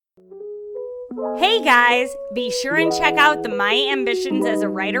Hey guys, be sure and check out the My Ambitions as a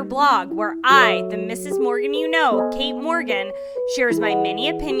Writer blog where I, the Mrs. Morgan you know, Kate Morgan, shares my many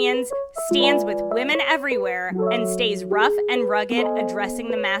opinions, stands with women everywhere, and stays rough and rugged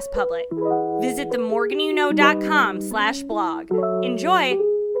addressing the mass public. Visit themorganyouknow.com/blog. Enjoy!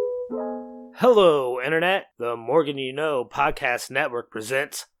 Hello, Internet. The Morgan You Know Podcast Network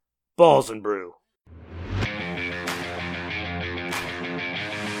presents Balls and Brew.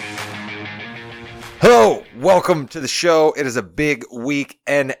 Hello, welcome to the show. It is a big week.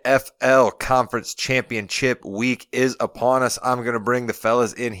 NFL Conference Championship week is upon us. I'm going to bring the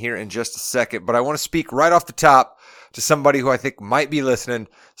fellas in here in just a second, but I want to speak right off the top to somebody who I think might be listening,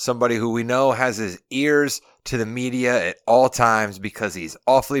 somebody who we know has his ears to the media at all times because he's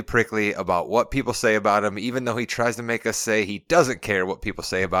awfully prickly about what people say about him, even though he tries to make us say he doesn't care what people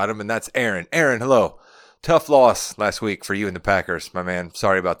say about him, and that's Aaron. Aaron, hello. Tough loss last week for you and the Packers, my man.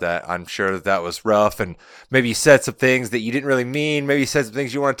 Sorry about that. I'm sure that was rough, and maybe you said some things that you didn't really mean. Maybe you said some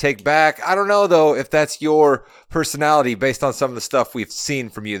things you want to take back. I don't know, though, if that's your personality based on some of the stuff we've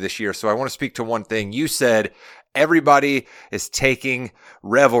seen from you this year. So I want to speak to one thing. You said everybody is taking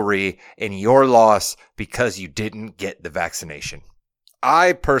revelry in your loss because you didn't get the vaccination.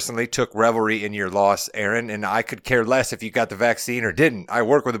 I personally took revelry in your loss, Aaron, and I could care less if you got the vaccine or didn't. I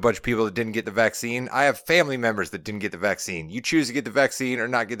work with a bunch of people that didn't get the vaccine. I have family members that didn't get the vaccine. You choose to get the vaccine or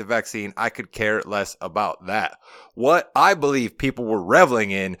not get the vaccine. I could care less about that. What I believe people were reveling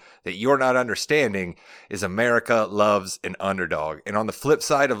in that you're not understanding is America loves an underdog. And on the flip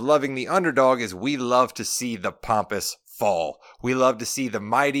side of loving the underdog is we love to see the pompous fall. We love to see the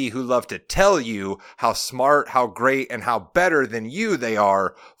mighty who love to tell you how smart, how great, and how better than you they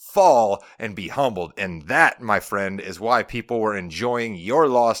are fall and be humbled. And that, my friend, is why people were enjoying your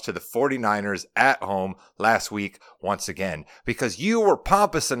loss to the 49ers at home last week once again. Because you were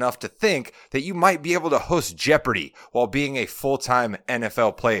pompous enough to think that you might be able to host Jeopardy while being a full-time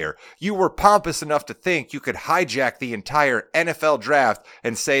NFL player. You were pompous enough to think you could hijack the entire NFL draft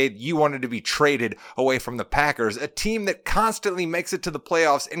and say you wanted to be traded away from the Packers, a team that constantly makes it to the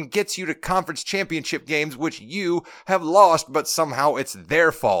playoffs and gets you to conference championship games, which you have lost, but somehow it's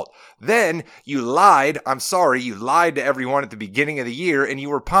their fault. Then you lied. I'm sorry. You lied to everyone at the beginning of the year, and you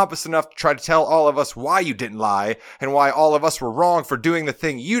were pompous enough to try to tell all of us why you didn't lie and why all of us were wrong for doing the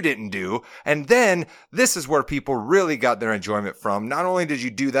thing you didn't do. And then this is where people really got their enjoyment from. Not only did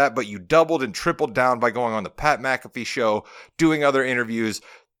you do that, but you doubled and tripled down by going on the Pat McAfee show, doing other interviews,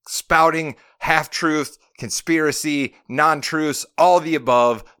 spouting half-truth, conspiracy, non-truths, all the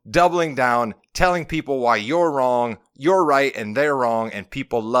above, doubling down, telling people why you're wrong, you're right, and they're wrong, and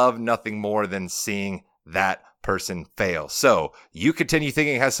people love nothing more than seeing that person fail. So you continue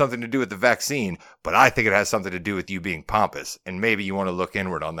thinking it has something to do with the vaccine, but I think it has something to do with you being pompous, and maybe you want to look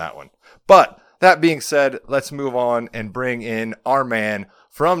inward on that one. But that being said, let's move on and bring in our man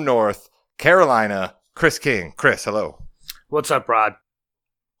from North Carolina, Chris King. Chris, hello. What's up, Rod?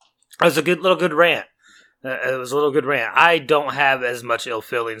 It was a good rant. I don't have as much ill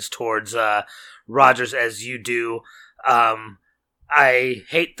feelings towards Rodgers as you do. I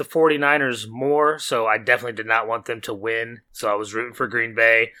hate the 49ers more, so I definitely did not want them to win. So I was rooting for Green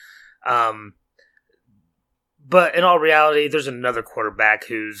Bay. But in all reality, there's another quarterback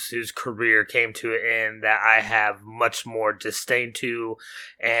whose career came to an end that I have much more disdain to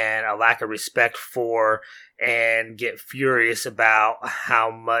and a lack of respect for, and get furious about how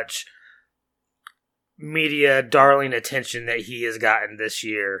much media darling attention that he has gotten this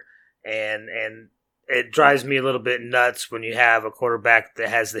year. And it drives me a little bit nuts when you have a quarterback that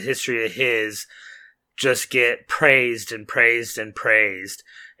has the history of his just get praised and praised and praised.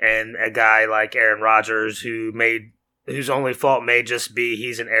 And a guy like Aaron Rodgers, whose only fault may just be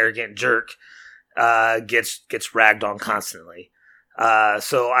he's an arrogant jerk, gets ragged on constantly.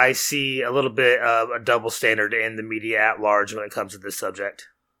 So I see a little bit of a double standard in the media at large when it comes to this subject.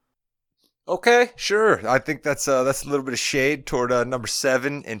 Okay, sure. I think that's a little bit of shade toward number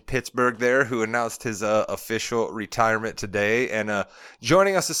 7 in Pittsburgh there, who announced his official retirement today. And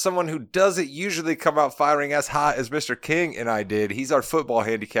joining us is someone who doesn't usually come out firing as hot as Mr. King and I did. He's our football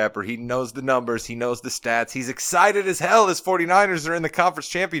handicapper. He knows the numbers. He knows the stats. He's excited as hell as 49ers are in the conference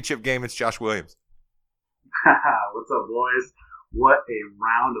championship game. It's Josh Williams. What's up, boys? What a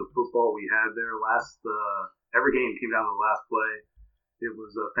round of football we had there. Every game came down to the last play. It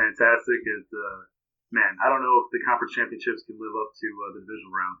was fantastic. Man, I don't know if the conference championships can live up to the divisional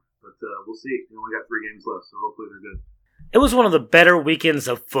round, but we'll see. We only got 3 games left, so hopefully they're good. It was one of the better weekends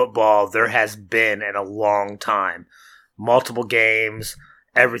of football there has been in a long time. Multiple games,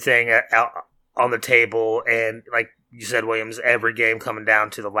 everything out on the table, and like you said, Williams, every game coming down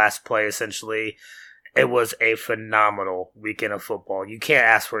to the last play, essentially. It was a phenomenal weekend of football. You can't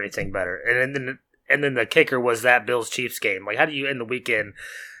ask for anything better. And then the kicker was that Bills-Chiefs game. Like, how do you end the weekend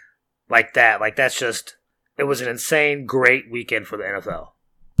like that? Like, that's just, it was an insane, great weekend for the NFL.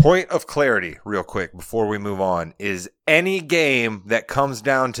 Point of clarity, real quick, before we move on, is any game that comes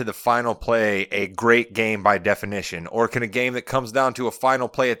down to the final play a great game by definition? Or can a game that comes down to a final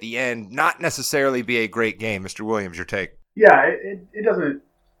play at the end not necessarily be a great game? Mr. Williams, your take. Yeah, it doesn't.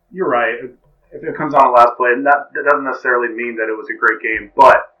 You're right. If it comes on the last play, that doesn't necessarily mean that it was a great game.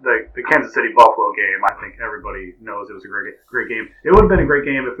 But the Kansas City Buffalo game, I think everybody knows it was a great game. It would have been a great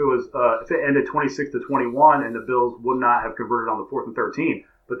game if it was if it ended 26-21 and the Bills would not have converted on the 4th and 13.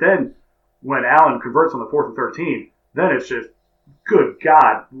 But then when Allen converts on the 4th and 13, then it's just, good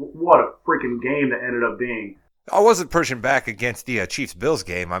God, what a freaking game that ended up being. I wasn't pushing back against the Chiefs-Bills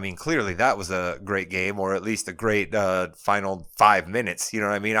game. I mean, clearly that was a great game, or at least a great final 5 minutes. You know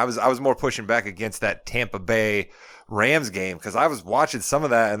what I mean? I was more pushing back against that Tampa Bay Rams game because I was watching some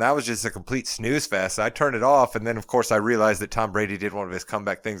of that, and that was just a complete snooze fest. I turned it off, and then, of course, I realized that Tom Brady did one of his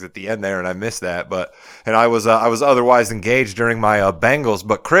comeback things at the end there, and I missed that. And I was otherwise engaged during my Bengals.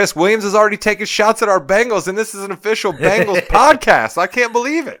 But Chris Williams has already taken shots at our Bengals, and this is an official Bengals podcast. I can't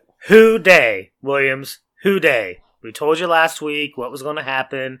believe it. Who day, Williams? Who day? We told you last week what was going to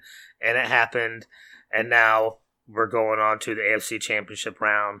happen, and it happened. And now we're going on to the AFC Championship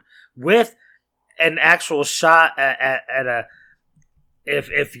round with an actual shot at a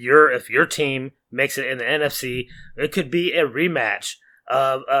if your team makes it in the NFC, it could be a rematch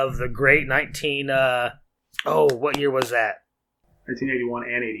of the great what year was that? 1981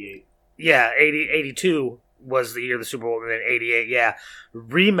 and 88. Yeah, 82 was the year of the Super Bowl, and then 88, yeah.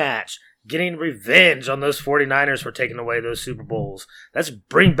 Rematch, getting revenge on those 49ers for taking away those Super Bowls. Let's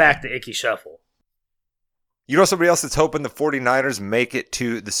bring back the Icky Shuffle. You know somebody else that's hoping the 49ers make it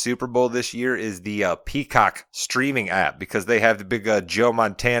to the Super Bowl this year is the Peacock streaming app, because they have the big Joe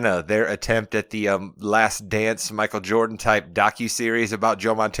Montana, their attempt at the Last Dance Michael Jordan type docuseries about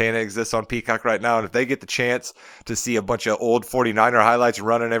Joe Montana exists on Peacock right now. And if they get the chance to see a bunch of old 49er highlights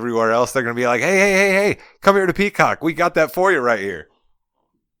running everywhere else, they're going to be like, hey, come here to Peacock. We got that for you right here.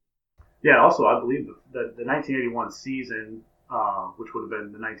 Yeah, also, I believe the 1981 season, which would have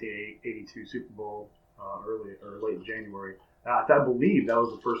been the 1982 Super Bowl, early or late January. I believe that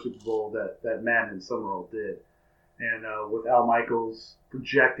was the first Super Bowl that Madden and Summerall did. And with Al Michaels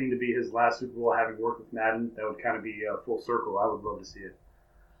projecting to be his last Super Bowl, having worked with Madden, that would kind of be full circle. I would love to see it.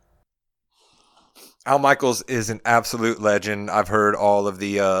 Al Michaels is an absolute legend. I've heard all of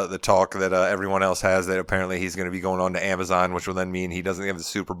the talk that everyone else has that apparently he's going to be going on to Amazon, which will then mean he doesn't have the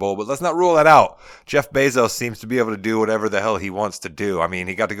Super Bowl. But let's not rule that out. Jeff Bezos seems to be able to do whatever the hell he wants to do. I mean,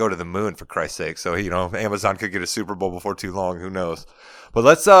 he got to go to the moon, for Christ's sake. So, Amazon could get a Super Bowl before too long. Who knows? But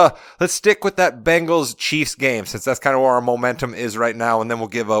let's stick with that Bengals-Chiefs game, since that's kind of where our momentum is right now, and then we'll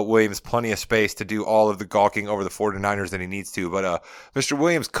give Williams plenty of space to do all of the gawking over the 49ers that he needs to. But Mr.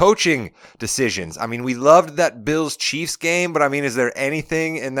 Williams, coaching decisions. I mean, we loved that Bills-Chiefs game, but I mean, is there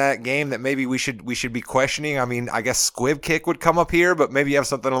anything in that game that maybe we should be questioning? I mean, I guess squib kick would come up here, but maybe you have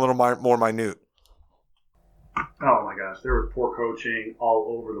something a little more minute. Oh my gosh, there was poor coaching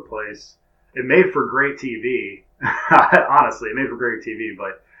all over the place. It made for great TV. Honestly, it made for great TV.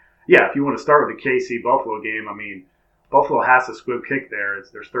 But yeah, if you want to start with the KC Buffalo game, I mean, Buffalo has to squib kick there.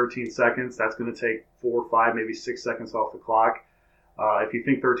 There's 13 seconds. That's going to take 4, 5, maybe 6 seconds off the clock. If you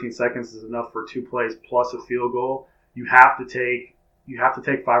think 13 seconds is enough for 2 plays plus a field goal, you have to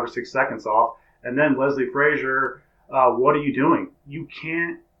take 5 or 6 seconds off. And then Leslie Frazier, what are you doing? You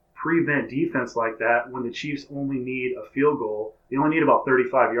can't prevent defense like that when the Chiefs only need a field goal. They only need about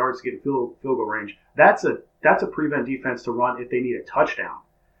 35 yards to get in field goal range. That's a prevent defense to run if they need a touchdown.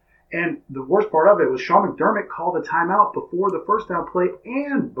 And the worst part of it was Sean McDermott called a timeout before the first down play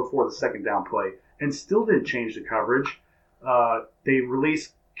and before the second down play, and still didn't change the coverage. They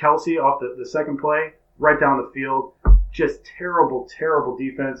released Kelsey off the second play right down the field. Just terrible, terrible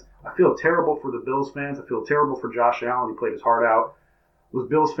defense. I feel terrible for the Bills fans. I feel terrible for Josh Allen. He played his heart out. Those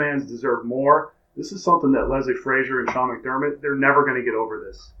Bills fans deserve more. This is something that Leslie Frazier and Sean McDermott, they're never going to get over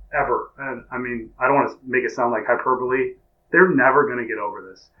this, ever. And I mean, I don't want to make it sound like hyperbole. They're never going to get over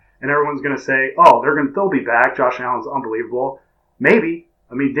this. And everyone's going to say, oh, they'll be back. Josh Allen's unbelievable. Maybe.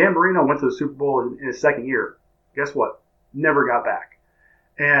 I mean, Dan Marino went to the Super Bowl in his second year. Guess what? Never got back.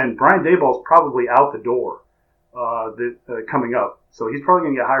 And Brian Daboll's probably out the door coming up. So he's probably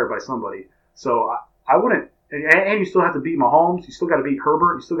going to get hired by somebody. So I wouldn't. And you still have to beat Mahomes. You still got to beat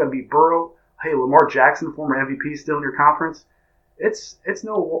Herbert. You still got to beat Burrow. Hey, Lamar Jackson, former MVP, still in your conference. it's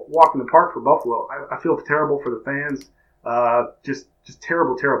no walk in the park for Buffalo. I feel terrible for the fans. Just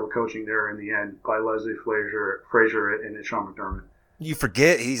terrible coaching there in the end by Leslie Frazier and Sean McDermott. You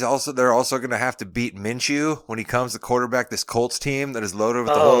forget they're also going to have to beat Minshew when he comes to quarterback this Colts team that is loaded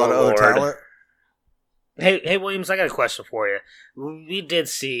with a whole lot of other talent. Hey, Williams, I got a question for you. We did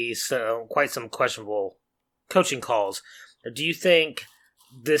see quite some questionable coaching calls. Do you think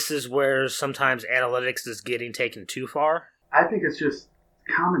this is where sometimes analytics is getting taken too far? I think it's just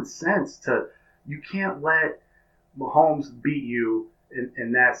common sense you can't let Mahomes beat you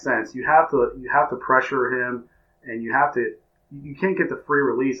in that sense. You have to pressure him, and you can't get the free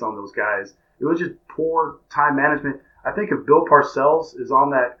release on those guys. It was just poor time management. I think if Bill Parcells is on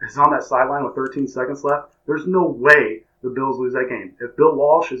that sideline with 13 seconds left, there's no way the Bills lose that game. If Bill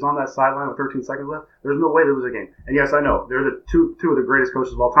Walsh is on that sideline with 13 seconds left, there's no way they lose a game. And yes, I know they're the two of the greatest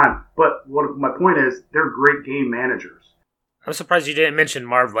coaches of all time. But my point is, they're great game managers. I'm surprised you didn't mention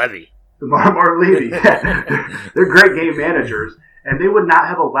Marv Levy. Marv Levy, yeah. They're great game managers, and they would not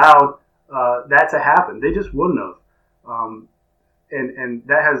have allowed that to happen. They just wouldn't have. And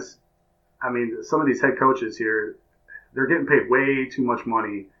that has, some of these head coaches here, they're getting paid way too much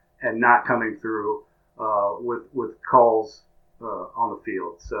money and not coming through with calls on the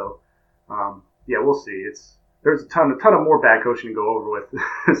field. So, we'll see. There's a ton of more bad coaching to go over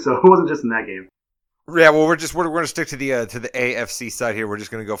with. So it wasn't just in that game. Yeah, well, we're going to stick to the AFC side here. We're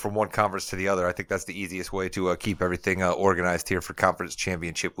just going to go from one conference to the other. I think that's the easiest way to keep everything organized here for Conference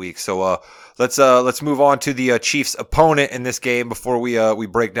Championship Week. So let's move on to the Chiefs' opponent in this game before we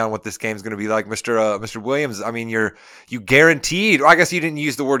break down what this game is going to be like. Mr. Williams, you guaranteed. I guess you didn't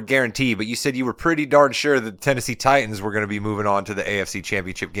use the word guarantee, but you said you were pretty darn sure that the Tennessee Titans were going to be moving on to the AFC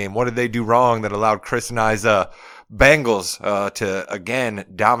Championship game. What did they do wrong that allowed Chris and I's Bengals to again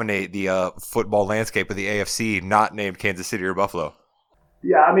dominate the football landscape of the AFC, not named Kansas City or Buffalo?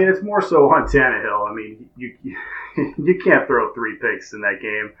 Yeah, it's more so on Tannehill. You can't throw 3 picks in that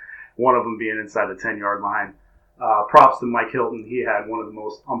game, one of them being inside the 10-yard line. Props to Mike Hilton. He had one of the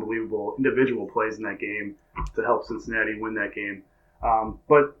most unbelievable individual plays in that game to help Cincinnati win that game.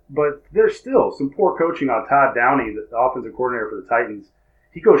 But there's still some poor coaching on Todd Downey, the offensive coordinator for the Titans.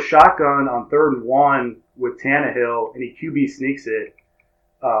 He goes shotgun on 3rd and 1 with Tannehill, and he QB sneaks it.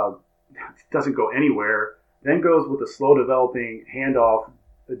 Doesn't go anywhere. Then goes with a slow developing handoff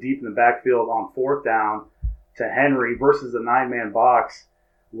deep in the backfield on 4th down to Henry versus a 9-man box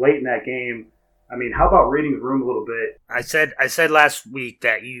late in that game. How about reading the room a little bit? I said last week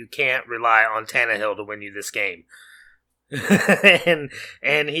that you can't rely on Tannehill to win you this game.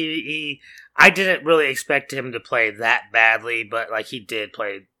 and he I didn't really expect him to play that badly, but he did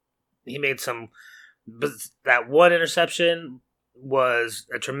play. He made some. But that one interception was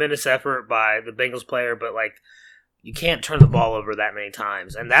a tremendous effort by the Bengals player, but you can't turn the ball over that many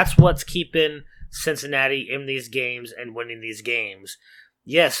times, and that's what's keeping Cincinnati in these games and winning these games.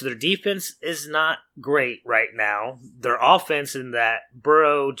 Yes, their defense is not great right now. Their offense in that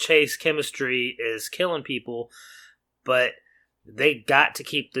Burrow-Chase chemistry is killing people, but they got to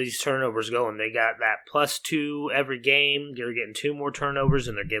keep these turnovers going. They got that +2 every game. They're getting 2 more turnovers,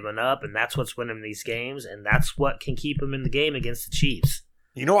 and they're giving up, and that's what's winning these games, and that's what can keep them in the game against the Chiefs.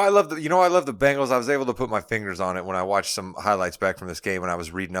 I love the Bengals. I was able to put my fingers on it when I watched some highlights back from this game when I was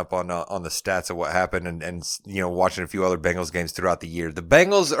reading up on the stats of what happened and watching a few other Bengals games throughout the year. The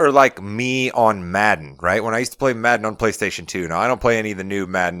Bengals are like me on Madden, right? When I used to play Madden on PlayStation 2. Now I don't play any of the new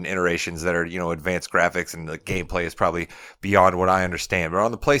Madden iterations that are, advanced graphics and the gameplay is probably beyond what I understand. But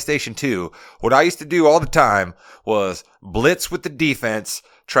on the PlayStation 2, what I used to do all the time was blitz with the defense,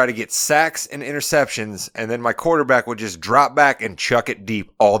 try to get sacks and interceptions, and then my quarterback would just drop back and chuck it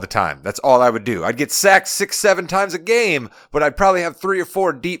deep all the time. That's all I would do. I'd get sacked 6-7 times a game, but I'd probably have 3 or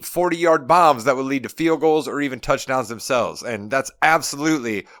 4 deep 40-yard bombs that would lead to field goals or even touchdowns themselves. And that's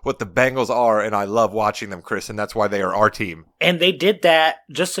absolutely what the Bengals are, and I love watching them, Chris, and that's why they are our team. And they did that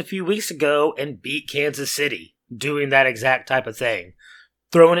just a few weeks ago and beat Kansas City, doing that exact type of thing.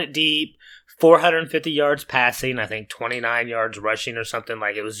 Throwing it deep, 450 yards passing, I think 29 yards rushing or something.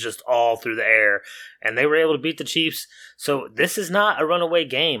 It was just all through the air. And they were able to beat the Chiefs. So this is not a runaway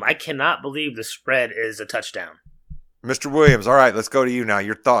game. I cannot believe the spread is a touchdown. Mr. Williams, all right, let's go to you now.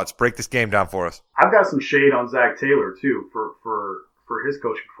 Your thoughts. Break this game down for us. I've got some shade on Zach Taylor, too, for his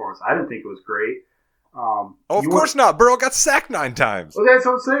coaching performance. I didn't think it was great. Of course not. Burrow got sacked 9 times. Well, that's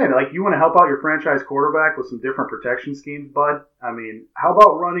what I'm saying. You want to help out your franchise quarterback with some different protection schemes, bud? How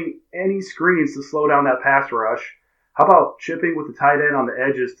about running any screens to slow down that pass rush? How about chipping with the tight end on the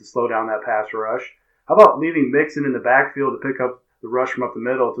edges to slow down that pass rush? How about leaving Mixon in the backfield to pick up the rush from up the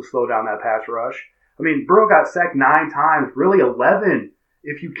middle to slow down that pass rush? I mean, Burrow got sacked 9 times, really 11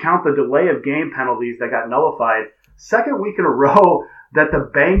 if you count the delay of game penalties that got nullified. Second week in a row that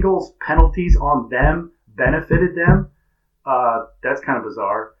the Bengals' penalties on them benefited them. That's kind of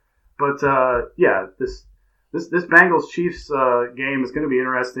bizarre. But, this Bengals Chiefs game is going to be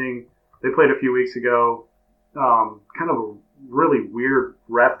interesting. They played a few weeks ago. Kind of a really weird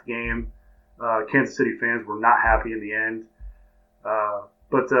ref game. Kansas City fans were not happy in the end.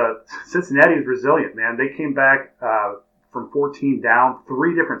 But Cincinnati is resilient, man. They came back from 14 down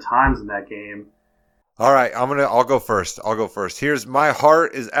 3 different times in that game. All right, I'll go first. Here's my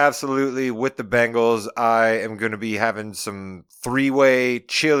heart is absolutely with the Bengals. I am going to be having some 3-way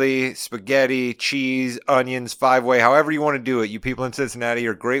chili, spaghetti, cheese, onions, 5-way, however you want to do it. You people in Cincinnati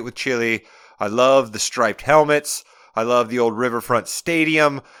are great with chili. I love the striped helmets. I love the old Riverfront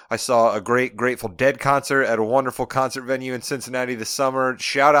Stadium. I saw a great Grateful Dead concert at a wonderful concert venue in Cincinnati this summer.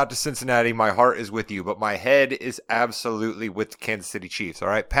 Shout out to Cincinnati. My heart is with you, but my head is absolutely with the Kansas City Chiefs. All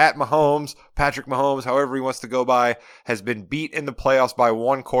right. Patrick Mahomes, however he wants to go by, has been beat in the playoffs by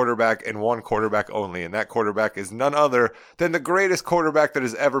one quarterback and one quarterback only. And that quarterback is none other than the greatest quarterback that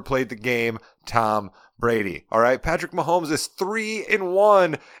has ever played the game, Tom Brady. All right. Patrick Mahomes is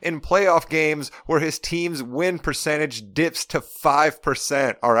 3-1 in playoff games where his team's win percentage dips to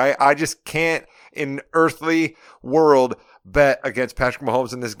 5%. All right. I just can't in earthly world bet against Patrick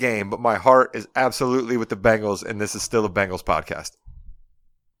Mahomes in this game, but my heart is absolutely with the Bengals, and this is still a Bengals podcast.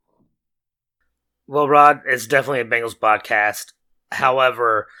 Well, Rod, it's definitely a Bengals podcast.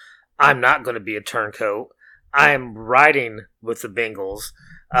 However, I'm not going to be a turncoat. I am riding with the Bengals.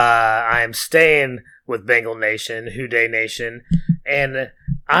 I am staying with Bengal Nation, Houday Nation, and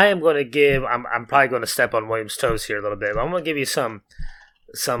I am going to give. I'm probably going to step on Williams' toes here a little bit, but I'm going to give you some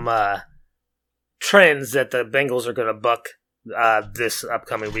trends that the Bengals are going to buck this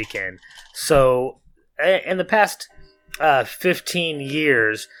upcoming weekend. So, in the past 15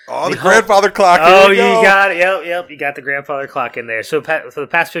 years, the grandfather clock. You got it. Yep. You got the grandfather clock in there. So, for the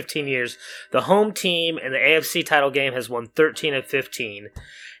past 15 years, the home team in the AFC title game has won 13 of 15.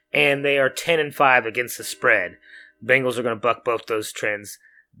 And they are 10-5 against the spread. Bengals are going to buck both those trends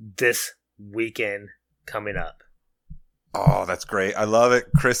this weekend coming up. Oh, that's great. I love it.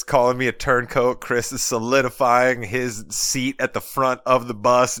 Chris calling me a turncoat. Chris is solidifying his seat at the front of the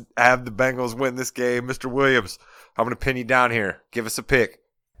bus. Have the Bengals win this game. Mr. Williams, I'm going to pin you down here. Give us a pick.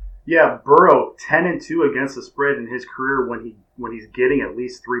 Yeah, Burrow 10-2 against the spread in his career when he's getting at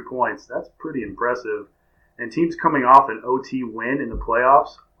least 3 points. That's pretty impressive. And teams coming off an OT win in the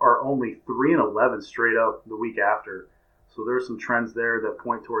playoffs are only 3-11 straight up the week after. So there's some trends there that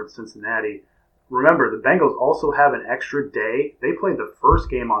point towards Cincinnati. Remember, the Bengals also have an extra day. They played the first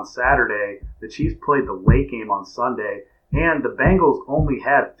game on Saturday. The Chiefs played the late game on Sunday. And the Bengals only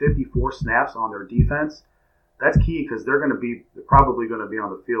had 54 snaps on their defense. That's key because they're probably going to be on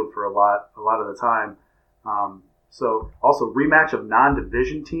the field for a lot of the time. So also rematch of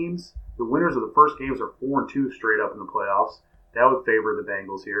non-division teams. The winners of the first games are 4-2 straight up in the playoffs. That would favor the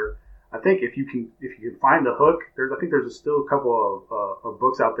Bengals here. I think if you can find the hook, there's still a couple of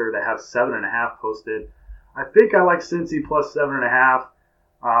books out there that have 7.5 posted. I think I like Cincy plus 7.5.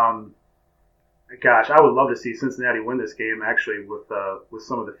 Gosh, I would love to see Cincinnati win this game. Actually, with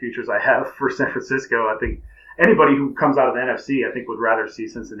some of the futures I have for San Francisco, I think anybody who comes out of the NFC, I think would rather see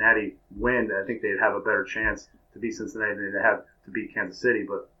Cincinnati win. I think they'd have a better chance to beat Cincinnati than they have to beat Kansas City,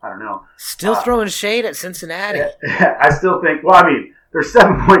 but I don't know. Still throwing shade at Cincinnati. I still think, they're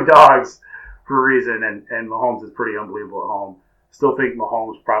 7-point dogs for a reason, and Mahomes is pretty unbelievable at home. Still think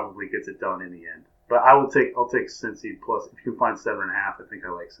Mahomes probably gets it done in the end. But I'll take Cincy plus, if you can find 7.5, I think I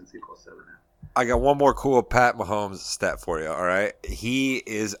like Cincy plus 7.5. I got one more cool Pat Mahomes stat for you, all right? He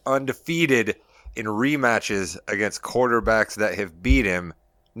is undefeated in rematches against quarterbacks that have beat him,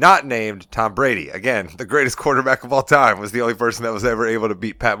 not named Tom Brady. Again, the greatest quarterback of all time, was the only person that was ever able to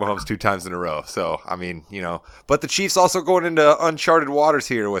beat Pat Mahomes 2 times in a row. So, I mean, but the Chiefs also going into uncharted waters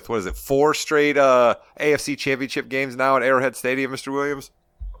here with, 4 straight AFC championship games now at Arrowhead Stadium, Mr. Williams?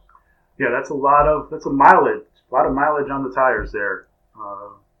 Yeah, that's a lot of mileage on the tires there.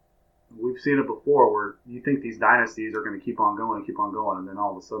 We've seen it before where you think these dynasties are going to keep on going, and then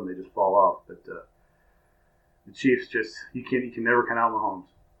all of a sudden they just fall off. But the Chiefs you can never count out Mahomes.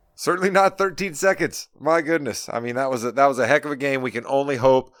 Certainly not 13 seconds. My goodness. I mean, that was a heck of a game. We can only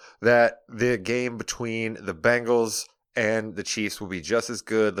hope that the game between the Bengals and the Chiefs will be just as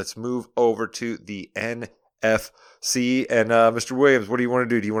good. Let's move over to the NFC. And Mr. Williams, what do you want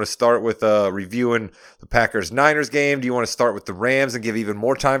to do? Do you want to start with reviewing the Packers-Niners game? Do you want to start with the Rams and give even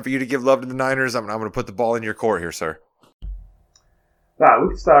more time for you to give love to the Niners? I'm going to put the ball in your court here, sir. We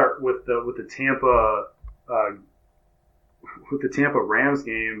can start with the Tampa Rams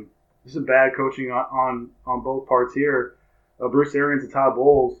game. This is bad coaching on both parts here. Bruce Arians and Todd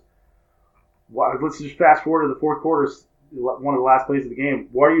Bowles. Let's just fast forward to the fourth quarter, one of the last plays of the game.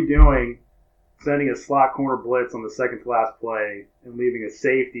 What are you doing sending a slot corner blitz on the second to last play and leaving a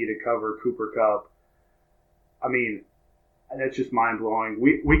safety to cover Cooper Kupp? I mean, that's just mind-blowing.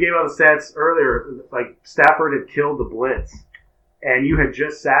 We gave out the stats earlier, like Stafford had killed the blitz, and you had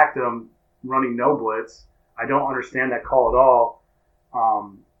just sacked him running no blitz. I don't understand that call at all.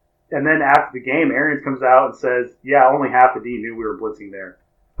 And then after the game, Arians comes out and says, yeah, only half the D knew we were blitzing there.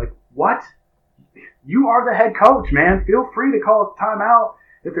 Like, what? You are the head coach, man. Feel free to call a timeout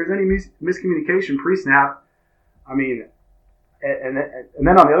if there's any miscommunication pre-snap. I mean, and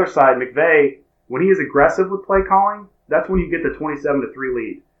then on the other side, McVay, when he is aggressive with play calling, that's when you get the 27-3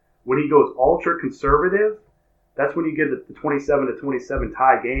 lead. When he goes ultra conservative, that's when you get the 27-27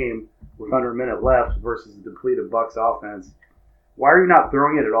 tie game with under a minute left versus the depleted Bucs offense. Why are you not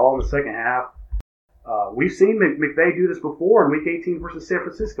throwing it at all in the second half? We've seen McVay do this before in Week 18 versus San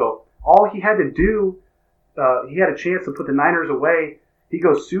Francisco. All he had to do, he had a chance to put the Niners away. He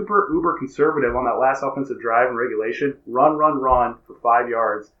goes super uber conservative on that last offensive drive in regulation. Run for 5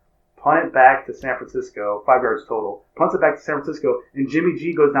 yards. Punt it back to San Francisco, 5 yards total. Punts it back to San Francisco, and Jimmy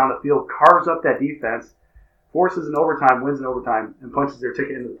G goes down the field, carves up that defense, forces an overtime, wins an overtime, and punches their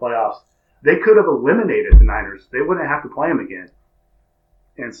ticket into the playoffs. They could have eliminated the Niners. They wouldn't have to play them again.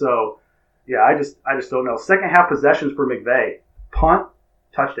 And so, yeah, I just don't know. Second half possessions for McVay. Punt,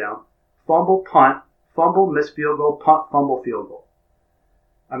 touchdown. Fumble, punt. Fumble, missed field goal. Punt, fumble, field goal.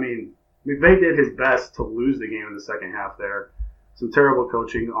 I mean, McVay did his best to lose the game in the second half there. Some terrible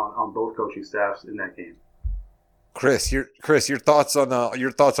coaching on both coaching staffs in that game. Chris, your thoughts on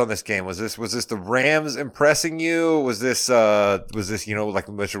this game? Was this the Rams impressing you? Was this like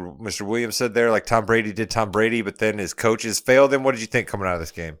Mr. Williams said there, like Tom Brady did Tom Brady, but then his coaches failed him? What did you think coming out of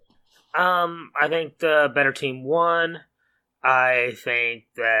this game? I think the better team won. I think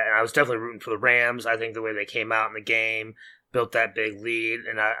that, and I was definitely rooting for the Rams. I think the way they came out in the game, built that big lead,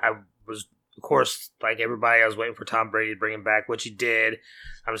 and I was, of course, like everybody, I was waiting for Tom Brady to bring him back, which he did.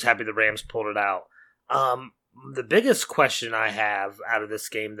 I was happy the Rams pulled it out. The biggest question I have out of this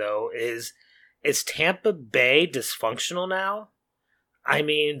game, though, is Tampa Bay dysfunctional now? I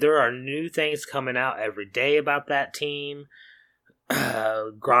mean, there are new things coming out every day about that team.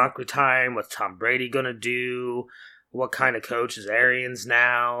 Gronk retiring, what's Tom Brady going to do? What kind of coach is Arians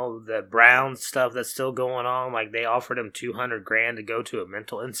now? The Browns stuff that's still going on, like they offered him $200,000 to go to a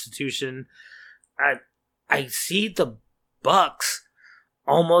mental institution. I see the Bucs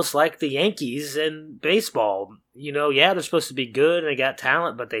almost like the Yankees in baseball. You know, yeah, they're supposed to be good and they got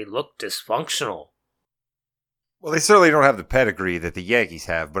talent, but they look dysfunctional. Well, they certainly don't have the pedigree that the Yankees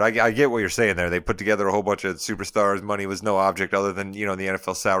have, but I get what you're saying there. They put together a whole bunch of superstars. Money was no object other than, the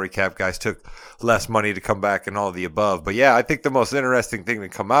NFL salary cap guys took less money to come back and all of the above. But yeah, I think the most interesting thing to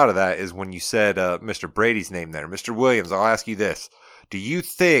come out of that is when you said Mr. Brady's name there. Mr. Williams, I'll ask you this. Do you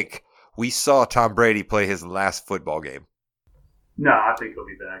think we saw Tom Brady play his last football game? No, I think he'll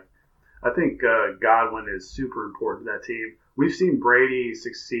be back. I think Godwin is super important to that team. We've seen Brady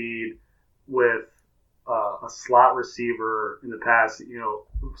succeed with a slot receiver in the past.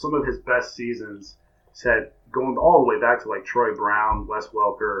 Some of his best seasons had going all the way back to like Troy Brown, Wes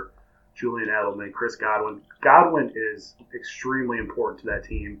Welker, Julian Edelman, Chris Godwin. Godwin is extremely important to that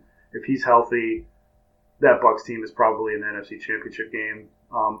team. If he's healthy, that Bucs team is probably in the NFC Championship game.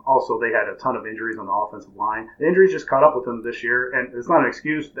 Also, they had a ton of injuries on the offensive line. The injuries just caught up with them this year, and it's not an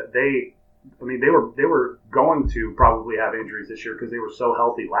excuse that they were going to probably have injuries this year because they were so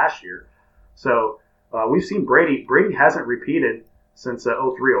healthy last year. So we've seen Brady. Brady hasn't repeated since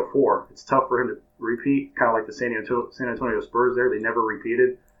 03-04. It's tough for him to repeat, kind of like the San Antonio Spurs there. They never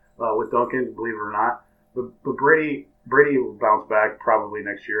repeated with Duncan, believe it or not. But Brady will bounce back probably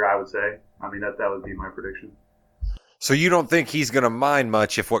next year, I would say. I mean, that would be my prediction. So you don't think he's going to mind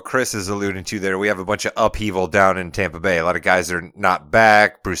much if what Chris is alluding to there, we have a bunch of upheaval down in Tampa Bay. A lot of guys are not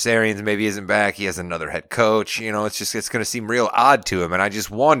back. Bruce Arians maybe isn't back. He has another head coach. It's going to seem real odd to him. And I just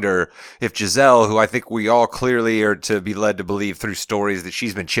wonder if Giselle, who I think we all clearly are to be led to believe through stories that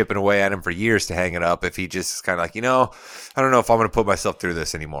she's been chipping away at him for years to hang it up, if he just is kind of like, I don't know if I'm going to put myself through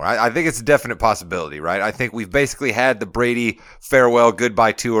this anymore. I think it's a definite possibility, right? I think we've basically had the Brady farewell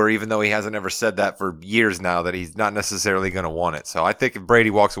goodbye tour, even though he hasn't ever said that for years now, that he's not necessarily going to want it. So I think if Brady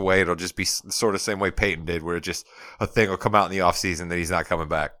walks away, it'll just be sort of the same way Peyton did, where just a thing will come out in the offseason that he's not coming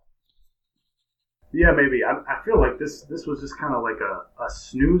back. Yeah, maybe. I feel like this was just kind of like a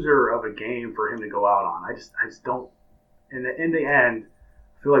snoozer of a game for him to go out on. I just don't. in the end,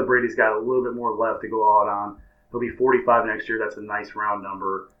 I feel like Brady's got a little bit more left to go out on. He'll be 45 next year. That's a nice round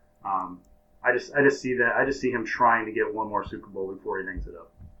number. I just see that. I just see him trying to get one more Super Bowl before he hangs it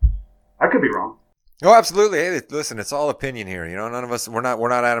up. I could be wrong. Oh, absolutely. Hey, listen, it's all opinion here. None of us. We're not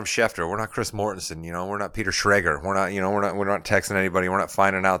Adam Schefter. We're not Chris Mortensen. We're not Peter Schrager. We're not. We're not texting anybody. We're not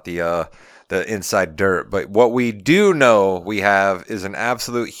finding out the inside dirt. But what we do know we have is an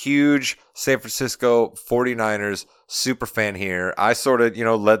absolute huge San Francisco 49ers super fan here. I sort of,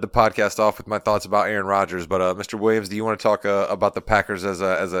 led the podcast off with my thoughts about Aaron Rodgers. But Mr. Williams, do you want to talk about the Packers as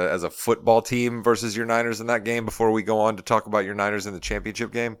a football team versus your Niners in that game before we go on to talk about your Niners in the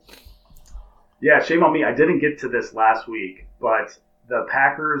championship game? Yeah, shame on me. I didn't get to this last week, but the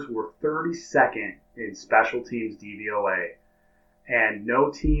Packers were 32nd in special teams DVOA, and no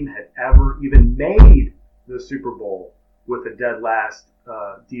team had ever even made the Super Bowl with a dead last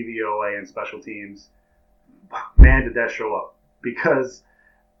DVOA in special teams. Man, did that show up. Because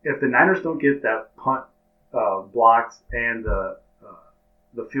if the Niners don't get that punt blocked and the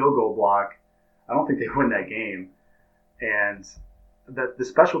field goal block, I don't think they win that game. And that the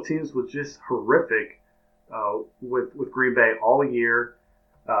special teams was just horrific with Green Bay all year.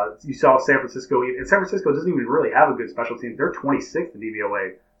 You saw San Francisco, and San Francisco doesn't even really have a good special team. They're 26th in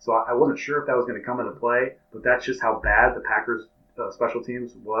DVOA, so I wasn't sure if that was going to come into play, but that's just how bad the Packers' special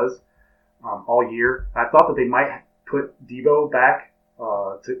teams was all year. I thought that they might put Debo back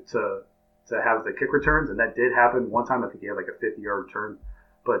to have the kick returns, and that did happen one time. I think he had like a 50-yard return,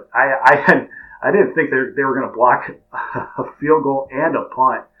 but I didn't think they were going to block a field goal and a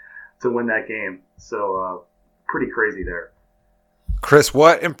punt to win that game. So pretty crazy there. Chris,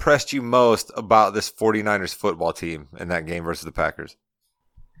 what impressed you most about this 49ers football team in that game versus the Packers?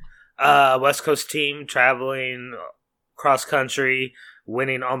 West Coast team traveling cross country,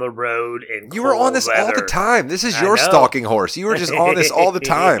 winning on the road in You were on this weather. all the time. This is your stalking horse. You were just on this all the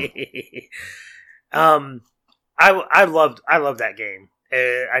time. I loved that game.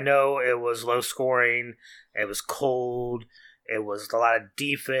 I know it was low scoring. It was cold. It was a lot of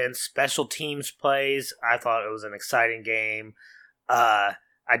defense, special teams plays. I thought it was an exciting game. I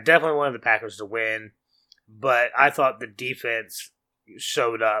definitely wanted the Packers to win, but I thought the defense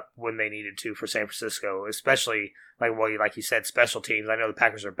showed up when they needed to for San Francisco, especially like you said, special teams. I know the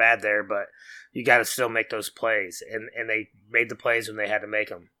Packers are bad there, but you got to still make those plays, and they made the plays when they had to make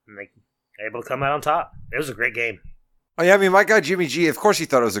them, and they were able to come out on top. It was a great game. Oh, yeah, I mean, my guy Jimmy G, of course he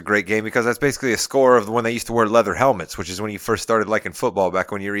thought it was a great game because that's basically a score of when they used to wear leather helmets, which is when you first started liking football,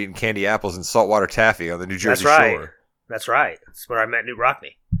 back when you were eating candy apples and saltwater taffy on the New Jersey shore. That's right. That's where I met Newt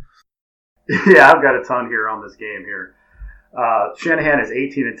Rockney. Yeah, I've got a ton here on this game here. Shanahan is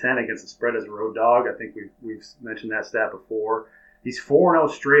 18-10 against the spread as a road dog. I think we've mentioned that stat before. He's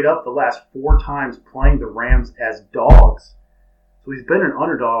 4-0 straight up the last 4 times playing the Rams as dogs. So he's been an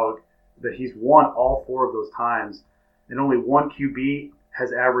underdog, but he's won all 4 of those times. And only one QB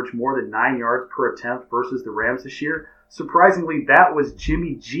has averaged more than 9 yards per attempt versus the Rams this year. Surprisingly, that was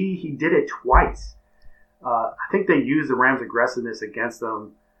Jimmy G. He did it twice. I think they use the Rams' aggressiveness against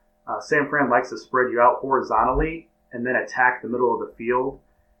them. San Fran likes to spread you out horizontally and then attack the middle of the field.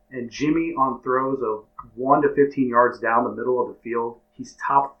 And Jimmy, on throws of 1 to 15 yards down the middle of the field, he's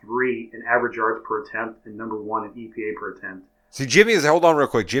top 3 in average yards per attempt and number 1 in EPA per attempt. See, hold on real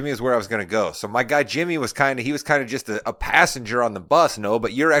quick. Jimmy is where I was going to go. So my guy Jimmy was kind of just a passenger on the bus, no,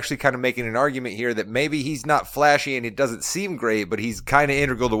 but you're actually kind of making an argument here that maybe he's not flashy and it doesn't seem great, but he's kind of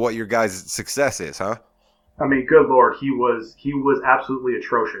integral to what your guys' success is, huh? I mean, good Lord, he was absolutely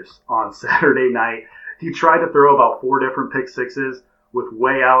atrocious on Saturday night. He tried to throw about 4 different pick sixes with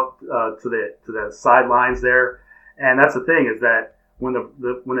way out to the sidelines there, and that's the thing is that when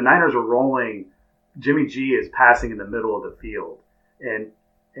the Niners are rolling, Jimmy G is passing in the middle of the field, and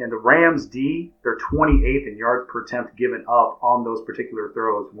the Rams D, they're 28th in yards per attempt given up on those particular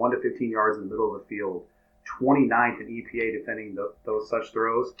throws, 1 to 15 yards in the middle of the field, 29th in EPA defending those such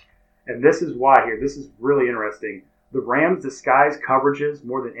throws. And this is why here, this is really interesting. The Rams disguise coverages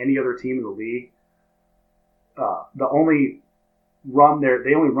more than any other team in the league. They only run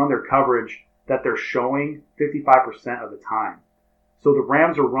their coverage that they're showing 55% of the time. So the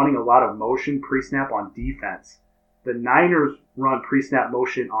Rams are running a lot of motion pre-snap on defense. The Niners run pre-snap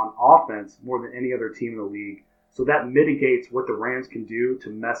motion on offense more than any other team in the league. So that mitigates what the Rams can do to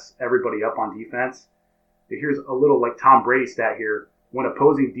mess everybody up on defense. Here's a little like Tom Brady stat here. When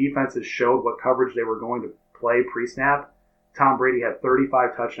opposing defenses showed what coverage they were going to play pre-snap, Tom Brady had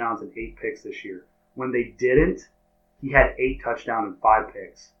 35 touchdowns and 8 picks this year. When they didn't, he had 8 touchdowns and 5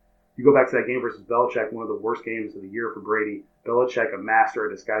 picks. You go back to that game versus Belichick, one of the worst games of the year for Brady. Belichick, a master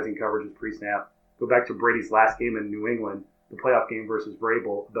at disguising coverages pre-snap. Go back to Brady's last game in New England, the playoff game versus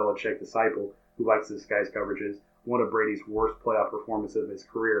Vrabel, Belichick disciple, who likes to disguise coverages. One of Brady's worst playoff performances of his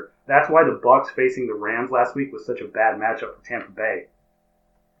career. That's why the Bucs facing the Rams last week was such a bad matchup for Tampa Bay.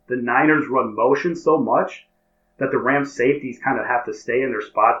 The Niners run motion so much that the Rams safeties kind of have to stay in their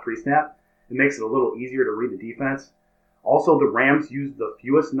spots pre-snap. It makes it a little easier to read the defense. Also, the Rams use the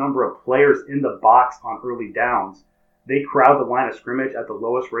fewest number of players in the box on early downs. They crowd the line of scrimmage at the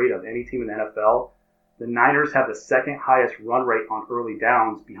lowest rate of any team in the NFL. The Niners have the second highest run rate on early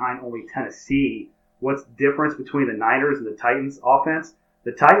downs, behind only Tennessee. What's the difference between the Niners and the Titans offense?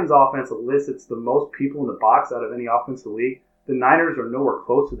 The Titans offense elicits the most people in the box out of any offense in the league. The Niners are nowhere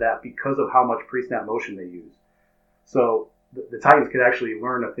close to that because of how much pre-snap motion they use. So the Titans could actually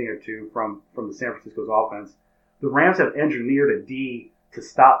learn a thing or two from the San Francisco's offense. The Rams have engineered a D to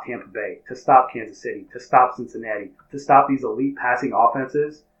stop Tampa Bay, to stop Kansas City, to stop Cincinnati, to stop these elite passing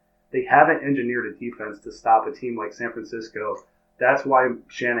offenses. They haven't engineered a defense to stop a team like San Francisco. That's why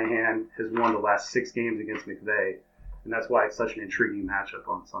Shanahan has won the last 6 games against McVay, and that's why it's such an intriguing matchup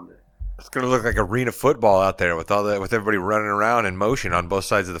on Sunday. It's going to look like arena football out there with everybody running around in motion on both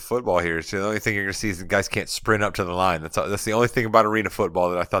sides of the football here. So the only thing you're going to see is the guys can't sprint up to the line. That's the only thing about arena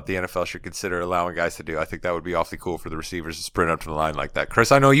football that I thought the NFL should consider allowing guys to do. I think that would be awfully cool for the receivers to sprint up to the line like that.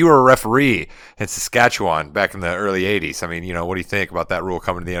 Chris, I know you were a referee in Saskatchewan back in the early 80s. I mean, what do you think about that rule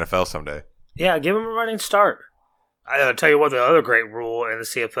coming to the NFL someday? Yeah, give them a running start. I'll tell you what, the other great rule in the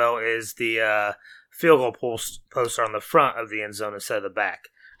CFL is the field goal post on the front of the end zone instead of the back.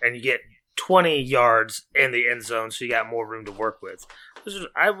 And you get 20 yards in the end zone, so you got more room to work with.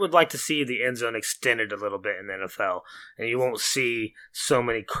 I would like to see the end zone extended a little bit in the NFL, and you won't see so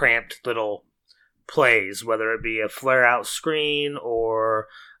many cramped little plays, whether it be a flare-out screen or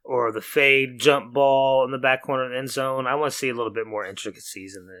the fade jump ball in the back corner of the end zone. I want to see a little bit more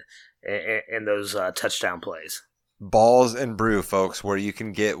intricacies in those touchdown plays. Balls and Brew, folks, where you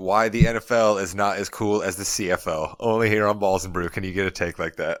can get why the NFL is not as cool as the CFL. Only here on Balls and Brew can you get a take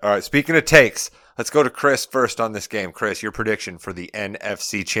like that. All right, speaking of takes, let's go to Chris first on this game. Chris, your prediction for the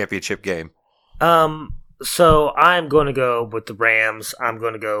NFC Championship game. So I'm going to go with the Rams. I'm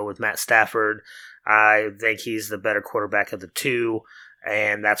going to go with Matt Stafford. I think he's the better quarterback of the two,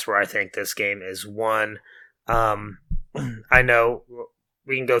 and that's where I think this game is won. I know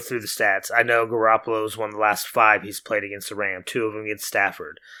we can go through the stats. I know Garoppolo's won the last 5 he's played against the Rams, 2 of them against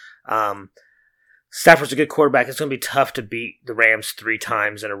Stafford. Stafford's a good quarterback. It's going to be tough to beat the Rams 3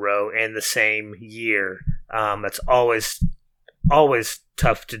 times in a row in the same year. That's always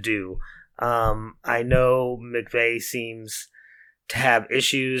tough to do. I know McVay seems to have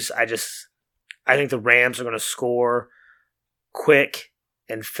issues. I think the Rams are going to score quick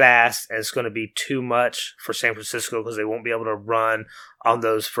and fast, and it's going to be too much for San Francisco because they won't be able to run on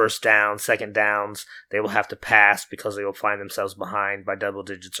those first downs, second downs. They will have to pass because they will find themselves behind by double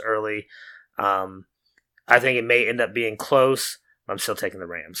digits early. I think it may end up being close. I'm still taking the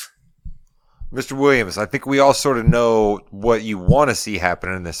Rams. Mr. Williams, I think we all sort of know what you want to see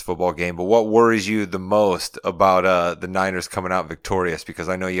happen in this football game, but what worries you the most about the Niners coming out victorious? Because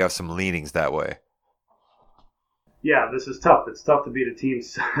I know you have some leanings that way. Yeah, this is tough. It's tough to beat a team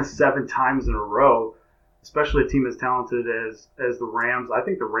 7 times in a row, especially a team as talented as the Rams. I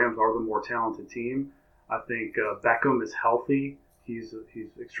think the Rams are the more talented team. I think Beckham is healthy. He's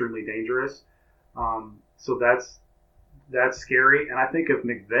extremely dangerous. So that's scary. And I think if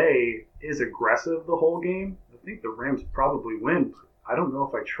McVay is aggressive the whole game, I think the Rams probably win. I don't know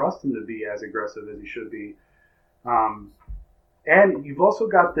if I trust him to be as aggressive as he should be. And you've also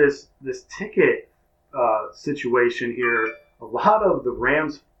got this ticket situation here. A lot of the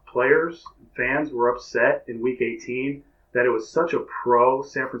Rams players and fans were upset in Week 18 that it was such a pro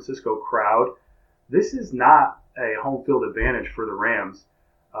San Francisco crowd. This is not a home field advantage for the Rams.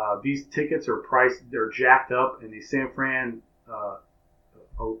 These tickets are priced; they're jacked up, and these San Fran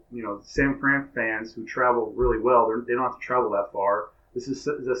fans who travel really well, they don't have to travel that far. This is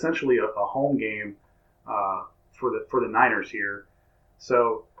essentially a home game for the Niners here.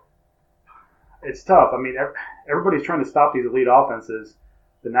 So it's tough. I mean, everybody's trying to stop these elite offenses.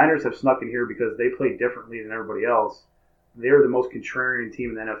 The Niners have snuck in here because they play differently than everybody else. They're the most contrarian team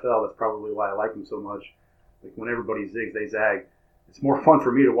in the NFL. That's probably why I like them so much. Like when everybody zigs, they zag. It's more fun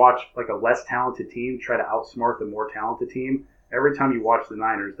for me to watch like a less talented team try to outsmart the more talented team. Every time you watch the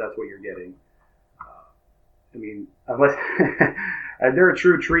Niners, that's what you're getting. I mean, unless they're a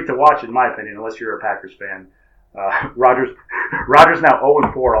true treat to watch, in my opinion, unless you're a Packers fan. Rodgers now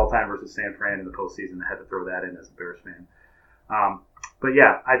 0-4 all time versus San Fran in the postseason. I had to throw that in as a Bears fan. But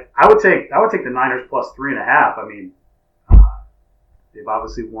yeah, I would take the Niners plus 3.5. I mean, They've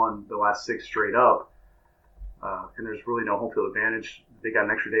obviously won the last 6 straight up, and there's really no home field advantage. They got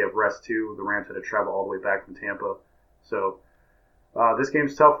an extra day of rest too. The Rams had to travel all the way back from Tampa, so this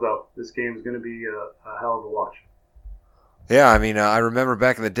game's tough though. This game's going to be a hell of a watch. Yeah, I mean, I remember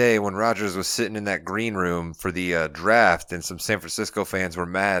back in the day when Rodgers was sitting in that green room for the draft, and some San Francisco fans were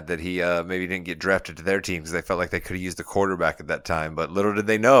mad that he maybe didn't get drafted to their team because they felt like they could have used the quarterback at that time. But little did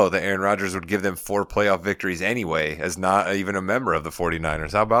they know that Aaron Rodgers would give them 4 playoff victories anyway, as not even a member of the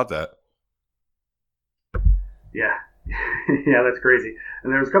 49ers. How about that? Yeah, yeah, that's crazy.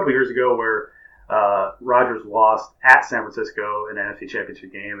 And there was a couple of years ago where Rodgers lost at San Francisco in the NFC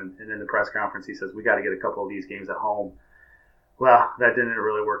Championship game, and in the press conference he says, "We got to get a couple of these games at home." Well, that didn't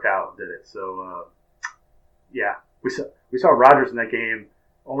really work out, did it? So, yeah, we saw Rodgers in that game.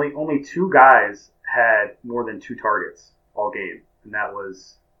 Only 2 guys had more than 2 targets all game, and that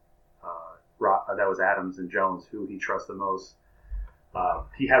was Adams and Jones, who he trusts the most.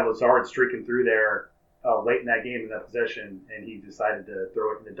 He had Lazard streaking through there late in that game in that possession, and he decided to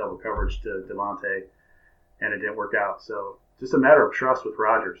throw it into double coverage to Devontae, and it didn't work out. So, just a matter of trust with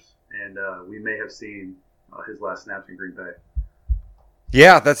Rodgers, and we may have seen his last snaps in Green Bay.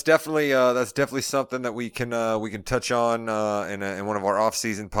 Yeah, that's definitely something that we can touch on in one of our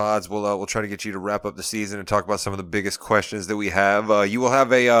off-season pods. We'll try to get you to wrap up the season and talk about some of the biggest questions that we have. You will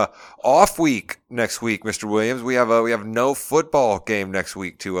have a off week next week, Mr. Williams. We have no football game next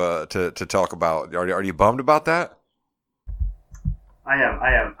week to talk about. Are you bummed about that? I am.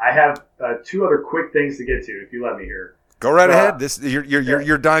 I have 2 other quick things to get to if you let me here. Go right ahead. This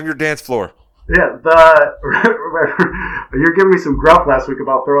your dime, your dance floor. Yeah, you're giving me some gruff last week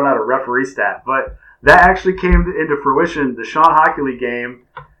about throwing out a referee stat, but that actually came into fruition. The Sean Hockley game,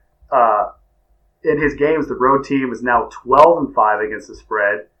 in his games, the road team is now 12-5 against the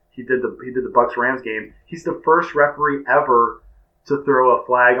spread. He did the Bucs Rams game. He's the first referee ever to throw a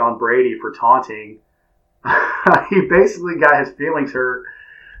flag on Brady for taunting. He basically got his feelings hurt.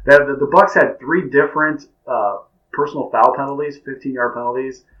 The Bucs had 3 different personal foul penalties, 15-yard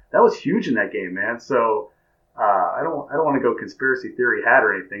penalties. That was huge in that game, man. So I don't want to go conspiracy theory hat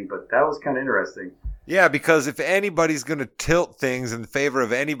or anything, but that was kind of interesting. Yeah, because if anybody's going to tilt things in favor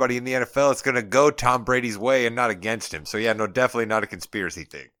of anybody in the NFL, it's going to go Tom Brady's way and not against him. So yeah, no, definitely not a conspiracy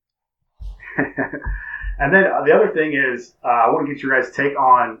thing. And then the other thing is, I want to get your guys' take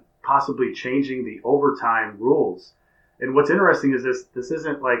on possibly changing the overtime rules. And what's interesting is this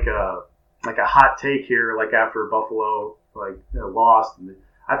isn't like a hot take here, like after Buffalo lost. And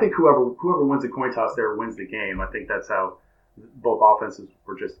I think whoever wins the coin toss there wins the game. I think that's how both offenses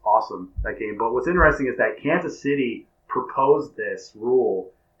were just awesome that game. But what's interesting is that Kansas City proposed this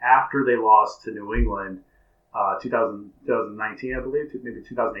rule after they lost to New England 2019, I believe, maybe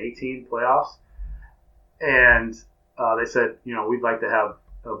 2018 playoffs. And they said, we'd like to have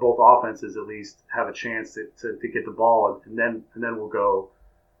both offenses at least have a chance to get the ball, and then we'll go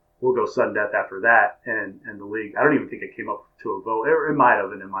sudden death after that. And the league, I don't even think it came up to a vote. It might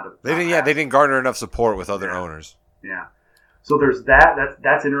have, and it might have. They didn't garner enough support with other owners. Yeah. So there's that.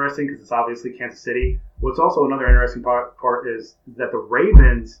 That's interesting because it's obviously Kansas City. What's also another interesting part is that the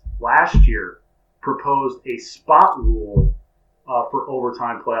Ravens last year proposed a spot rule for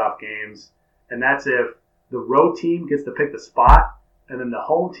overtime playoff games, and that's if the road team gets to pick the spot, and then the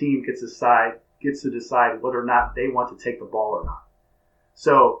home team gets to decide whether or not they want to take the ball or not.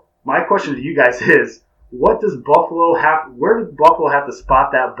 So my question to you guys is, where does Buffalo have to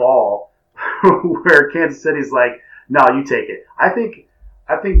spot that ball where Kansas City's like, no, you take it? I think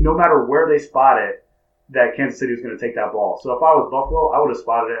no matter where they spot it, that Kansas City was going to take that ball. So if I was Buffalo, I would have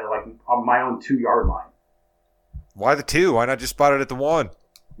spotted it on my own 2-yard line. Why the 2? Why not just spot it at the 1?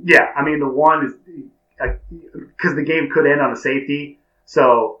 Yeah, I mean the 1 is because the game could end on a safety.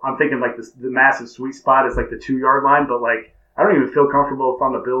 So I'm thinking the massive sweet spot is the 2-yard line, but I don't even feel comfortable if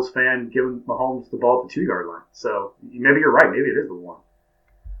I'm a Bills fan giving Mahomes the ball at the 2-yard line. So maybe you're right. Maybe it is the 1.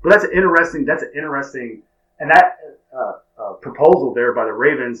 But that's an interesting, and that proposal there by the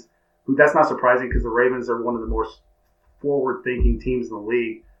Ravens, who that's not surprising because the Ravens are one of the more forward-thinking teams in the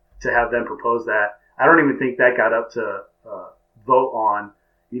league. To have them propose that, I don't even think that got up to vote on.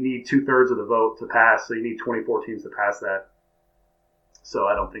 You need 2/3 of the vote to pass, so you need 24 teams to pass that. So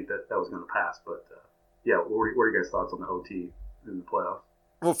I don't think that was going to pass, but. Yeah, what are your guys' thoughts on the OT in the playoffs?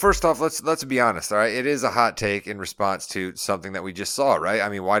 Well, first off, let's be honest, all right? It is a hot take in response to something that we just saw, right? I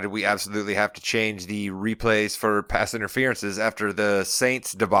mean, why did we absolutely have to change the replays for pass interferences after the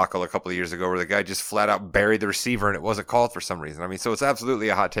Saints debacle a couple of years ago where the guy just flat out buried the receiver and it wasn't called for some reason? I mean, so it's absolutely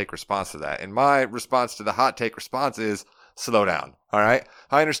a hot take response to that. And my response to the hot take response is slow down. All right.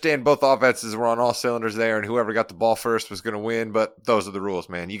 I understand both offenses were on all cylinders there, and whoever got the ball first was going to win, but those are the rules,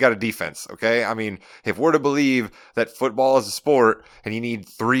 man. You got a defense, okay? I mean, if we're to believe that football is a sport and you need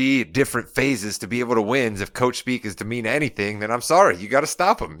 3 different phases to be able to win, if coach speak is to mean anything, then I'm sorry. You got to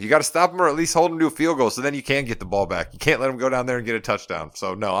stop them. You got to stop them or at least hold them to a field goal so then you can get the ball back. You can't let them go down there and get a touchdown.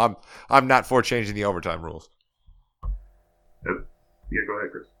 So, no, I'm not for changing the overtime rules. Yeah, go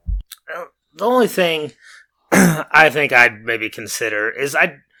ahead, Chris. The only thing I think I'd maybe consider is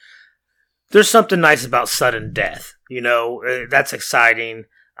there's something nice about sudden death. That's exciting.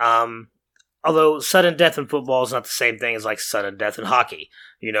 Although sudden death in football is not the same thing as like sudden death in hockey,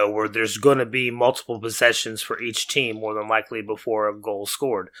 where there's going to be multiple possessions for each team more than likely before a goal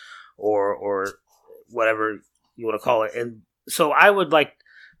scored or whatever you want to call it. And so I would like,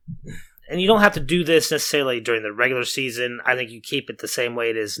 and you don't have to do this necessarily during the regular season. I think you keep it the same way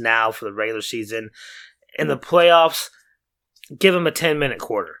it is now for the regular season. In the playoffs, give them a 10-minute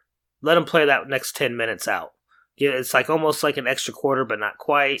quarter. Let them play that next 10 minutes out. It's like almost like an extra quarter, but not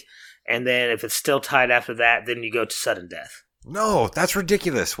quite. And then if it's still tied after that, then you go to sudden death. No, that's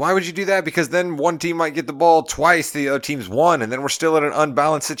ridiculous. Why would you do that? Because then one team might get the ball twice, the other team's won, and then we're still in an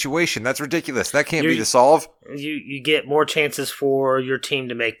unbalanced situation. That's ridiculous. That can't be the solve. You get more chances for your team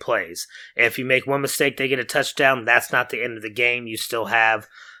to make plays. And if you make one mistake, they get a touchdown. That's not the end of the game. You still have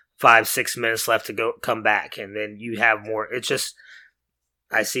 5-6 minutes left to come back, and then you have more. It's just,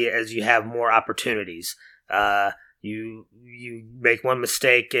 I see it as you have more opportunities. You make one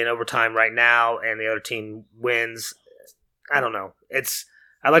mistake in overtime right now, and the other team wins. I don't know.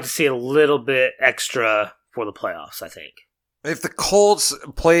 I'd like to see a little bit extra for the playoffs, I think. If the Colts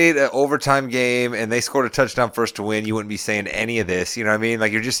played an overtime game and they scored a touchdown first to win, you wouldn't be saying any of this. You know what I mean?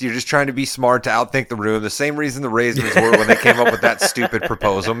 Like you're just trying to be smart to outthink the room. The same reason the Ravens were when they came up with that stupid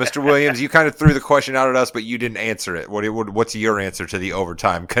proposal. Mr. Williams, you kind of threw the question out at us, but you didn't answer it. What's your answer to the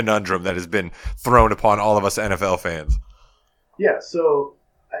overtime conundrum that has been thrown upon all of us NFL fans? Yeah, so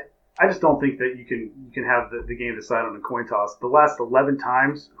I just don't think that you can have the game decided on a coin toss. The last 11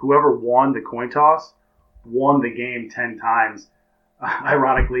 times, whoever won the coin toss won the game 10 times.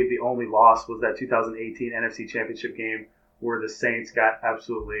 Ironically, the only loss was that 2018 NFC Championship game where the Saints got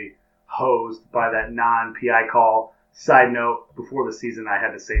absolutely hosed by that non-PI call. Side note, before the season, I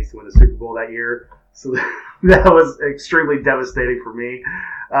had the Saints to win the Super Bowl that year. So that was extremely devastating for me.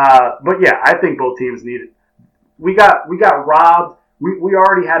 But yeah, I think both teams need it. We got robbed. We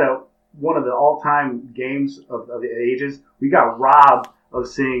already had one of the all-time games of the ages. We got robbed of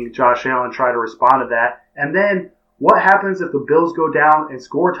seeing Josh Allen try to respond to that. And then what happens if the Bills go down and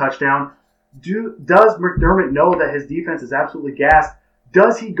score a touchdown? Does McDermott know that his defense is absolutely gassed?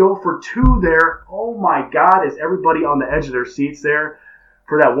 Does he go for 2 there? Oh my God, is everybody on the edge of their seats there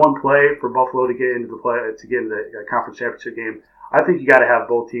for that one play for Buffalo to get into the conference championship game? I think you got to have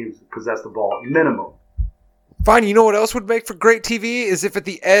both teams possess the ball, minimum. Fine, you know what else would make for great TV is if at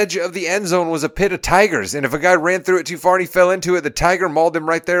the edge of the end zone was a pit of tigers, and if a guy ran through it too far and he fell into it, the tiger mauled him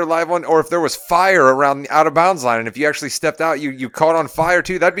right there live on, or if there was fire around the out-of-bounds line, and if you actually stepped out, you caught on fire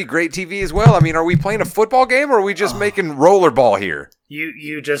too, that'd be great TV as well. I mean, are we playing a football game, or are we just making rollerball here?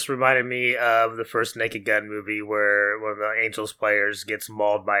 You just reminded me of the first Naked Gun movie where one of the Angels players gets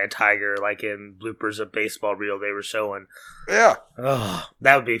mauled by a tiger, like in bloopers of baseball reel they were showing. Yeah. Oh,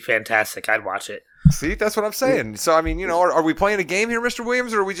 that would be fantastic. I'd watch it. See, that's what I'm saying. So, I mean, are we playing a game here, Mr.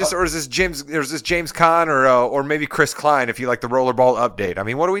 Williams, or is this James Conn or maybe Chris Klein, if you like the rollerball update? I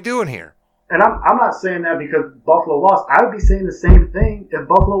mean, what are we doing here? And I'm not saying that because Buffalo lost. I would be saying the same thing if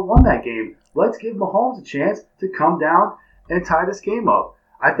Buffalo won that game. Let's give Mahomes a chance to come down and tie this game up.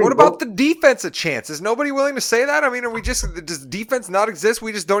 I think. What about the defense a chance? Is nobody willing to say that? I mean, does defense not exist?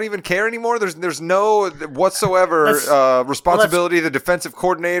 We just don't even care anymore? There's no whatsoever responsibility to the defensive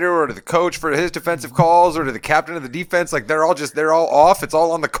coordinator or to the coach for his defensive calls or to the captain of the defense? Like they're all off? It's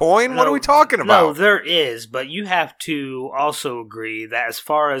all on the coin? What are we talking about? No, there is, but you have to also agree that as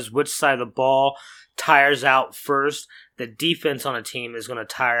far as which side of the ball tires out first, the defense on a team is going to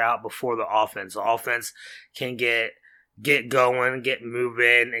tire out before the offense. The offense can get going, get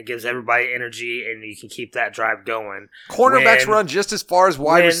moving. It gives everybody energy, and you can keep that drive going. Cornerbacks run just as far as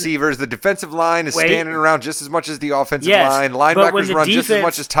wide receivers. The defensive line is standing around just as much as the offensive line. Linebackers run just as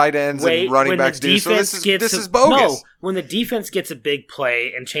much as tight ends and running backs do. So this is bogus. No, when the defense gets a big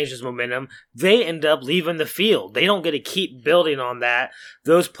play and changes momentum, they end up leaving the field. They don't get to keep building on that.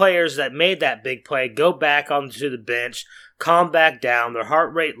 Those players that made that big play go back onto the bench calm back down. Their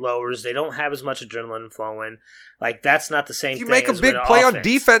heart rate lowers. They don't have as much adrenaline flowing. Like, that's not the same If you thing make a as big with play offense. on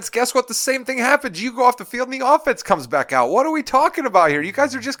defense, guess what? The same thing happens. You go off the field and the offense comes back out. What are we talking about here? You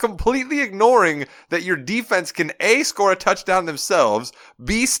guys are just completely ignoring that your defense can A, score a touchdown themselves,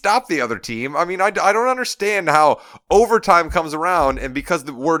 B, stop the other team. I mean, I don't understand how overtime comes around, and because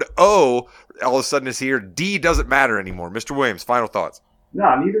the word O all of a sudden is here, D doesn't matter anymore. Mr. Williams, final thoughts.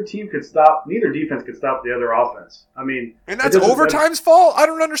 No, neither defense could stop the other offense. I mean, And that's overtime's fault? I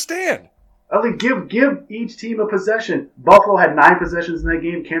don't understand. I mean, give each team a possession. Buffalo had 9 possessions in that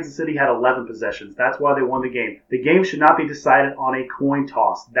game. Kansas City had 11 possessions. That's why they won the game. The game should not be decided on a coin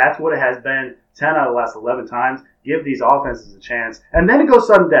toss. That's what it has been 10 out of the last 11 times. Give these offenses a chance. And then it goes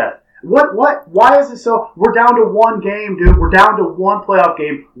sudden death. Why is it so? We're down to one game, dude. We're down to one playoff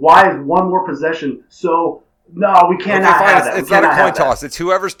game. Why is one more possession so... No, we cannot have that. It's not a coin toss. It's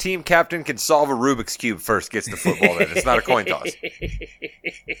whoever's team captain can solve a Rubik's Cube first gets the football in. It's not a coin toss.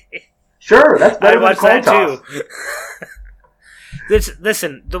 Sure, that's better than a coin toss.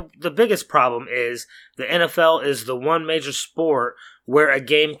 Listen, the biggest problem is the NFL is the one major sport where a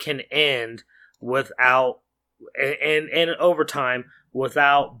game can end without in overtime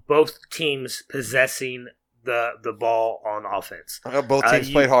without both teams possessing the ball on offense. Both teams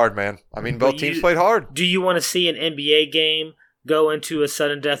played hard, man. I mean, both teams played hard. Do you want to see an NBA game go into a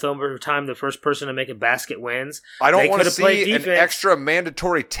sudden death overtime? The first person to make a basket wins. I don't want to see an extra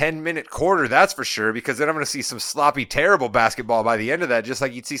mandatory 10-minute quarter, that's for sure, because then I'm going to see some sloppy, terrible basketball by the end of that, just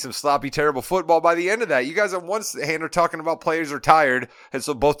like you'd see some sloppy, terrible football by the end of that. You guys on one hand are talking about players are tired, and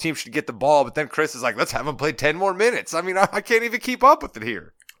so both teams should get the ball, but then Chris is like, let's have them play 10 more minutes. I mean, I can't even keep up with it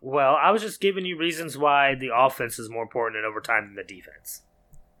here. Well, I was just giving you reasons why the offense is more important in overtime than the defense.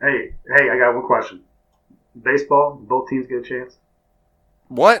 Hey, I got one question. Baseball, both teams get a chance?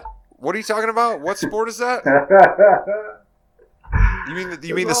 What? What are you talking about? What sport is that?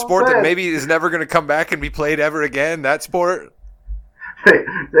 You mean the sport that maybe is never going to come back and be played ever again? That sport?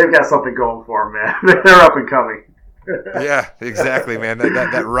 They've got something going for them, man. They're up and coming. Yeah, exactly, man.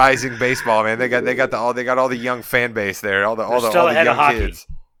 That rising baseball, man. They got all the young fan base there, all the young kids.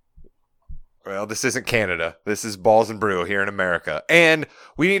 Well, this isn't Canada. This is Balls and Brew here in America. And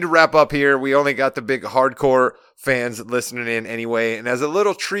we need to wrap up here. We only got the big hardcore fans listening in anyway. And as a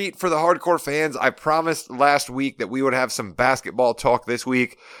little treat for the hardcore fans, I promised last week that we would have some basketball talk this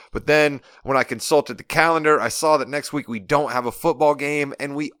week. But then when I consulted the calendar, I saw that next week we don't have a football game.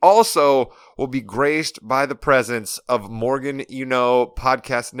 And we also will be graced by the presence of Morgan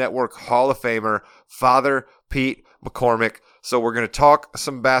Podcast Network Hall of Famer, Father Pete McCormick. So we're going to talk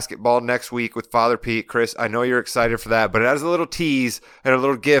some basketball next week with Father Pete. Chris, I know you're excited for that, but as a little tease and a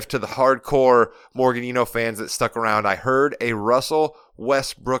little gift to the hardcore Morgan fans that stuck around, I heard a Russell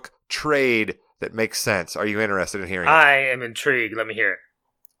Westbrook trade that makes sense. Are you interested in hearing it? I am intrigued. Let me hear it.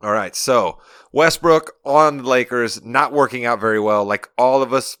 All right, so Westbrook on the Lakers, not working out very well, like all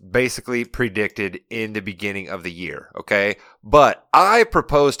of us basically predicted in the beginning of the year, okay? But I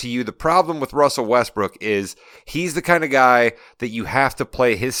propose to you the problem with Russell Westbrook is he's the kind of guy that you have to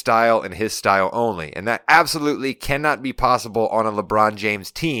play his style and his style only. And that absolutely cannot be possible on a LeBron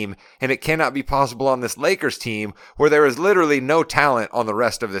James team. And it cannot be possible on this Lakers team where there is literally no talent on the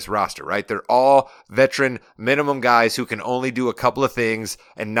rest of this roster, right? They're all veteran minimum guys who can only do a couple of things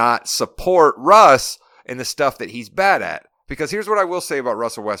and not support Russ in the stuff that he's bad at. Because here's what I will say about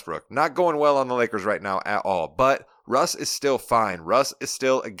Russell Westbrook. Not going well on the Lakers right now at all, but Russ is still fine. Russ is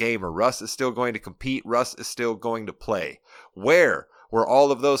still a gamer. Russ is still going to compete. Russ is still going to play. Where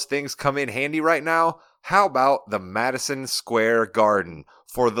all of those things come in handy right now? How about the Madison Square Garden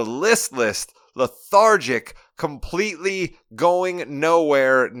for the listless, lethargic, completely going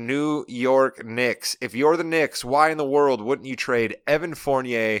nowhere New York Knicks? If you're the Knicks, why in the world wouldn't you trade Evan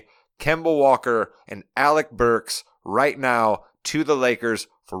Fournier, Kemba Walker, and Alec Burks right now to the Lakers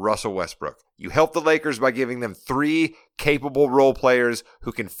for Russell Westbrook? You help the Lakers by giving them 3 capable role players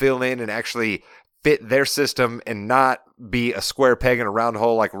who can fill in and actually fit their system and not be a square peg in a round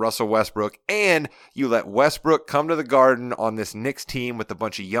hole like Russell Westbrook. And you let Westbrook come to the Garden on this Knicks team with a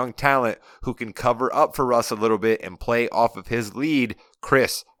bunch of young talent who can cover up for Russ a little bit and play off of his lead.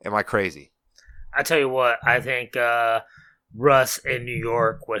 Chris, am I crazy? I tell you what, I think Russ in New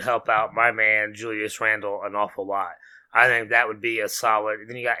York would help out my man Julius Randle an awful lot. I think that would be a solid.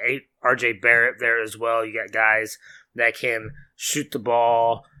 Then you got R.J. Barrett there as well. You got guys that can shoot the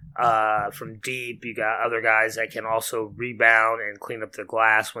ball from deep. You got other guys that can also rebound and clean up the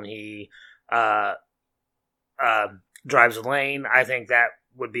glass when he drives a lane. I think that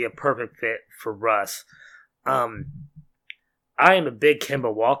would be a perfect fit for Russ. I am a big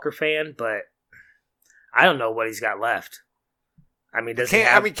Kemba Walker fan, but I don't know what he's got left. I mean,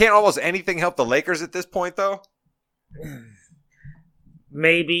 can't almost anything help the Lakers at this point, though?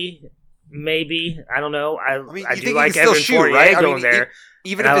 Maybe. I don't know. I you do think like he can Evan still shoot, Fournier right? going there.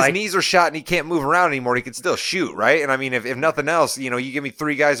 Even if his knees are shot and he can't move around anymore, he can still shoot, right? And I mean, if nothing else, you give me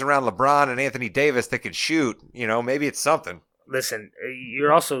 3 guys around LeBron and Anthony Davis that can shoot, maybe it's something. Listen, you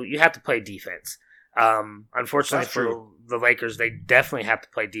have to play defense. Unfortunately for the Lakers, they definitely have to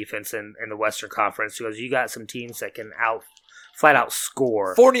play defense in the Western Conference because you got some teams that can flat out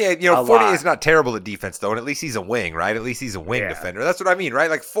score. Fournier is not terrible at defense though, and at least he's a wing, right? At least he's a wing defender. That's what I mean,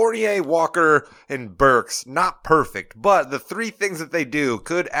 right? Like Fournier, Walker, and Burks, not perfect, but the 3 things that they do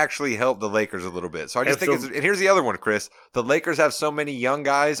could actually help the Lakers a little bit. So I just think and here's the other one, Chris. The Lakers have so many young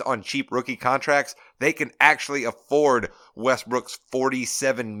guys on cheap rookie contracts, they can actually afford Westbrook's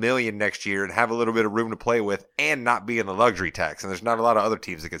 $47 million next year and have a little bit of room to play with and not be in the luxury tax. And there's not a lot of other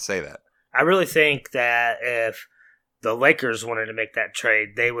teams that could say that. I really think that if the Lakers wanted to make that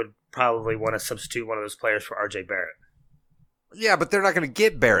trade, they would probably want to substitute one of those players for RJ Barrett. Yeah, but they're not going to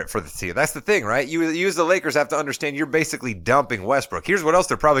get Barrett for the team. That's the thing, right? You as the Lakers have to understand you're basically dumping Westbrook. Here's what else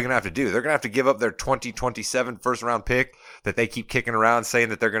they're probably going to have to do. They're going to have to give up their 2027 first-round pick that they keep kicking around saying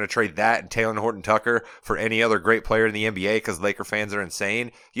that they're going to trade that and Taylor Horton-Tucker for any other great player in the NBA because Laker fans are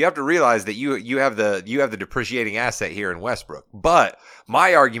insane. You have to realize that you have the depreciating asset here in Westbrook. But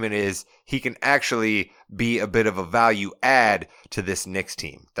my argument is he can actually be a bit of a value add to this Knicks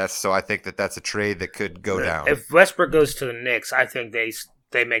team. So I think that's a trade that could go down. If Westbrook goes to the Knicks, I think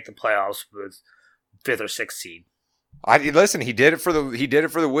they make the playoffs with 5th or 6th seed. Listen, he did it for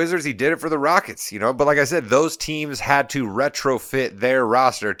the Wizards, he did it for the Rockets, but like I said, those teams had to retrofit their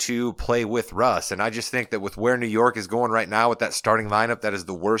roster to play with Russ. And I just think that with where New York is going right now with that starting lineup that is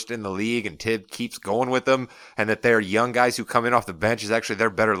the worst in the league and Tibb keeps going with them and that their young guys who come in off the bench is actually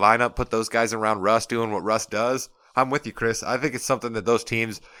their better lineup, put those guys around Russ doing what Russ does. I'm with you, Chris. I think it's something that those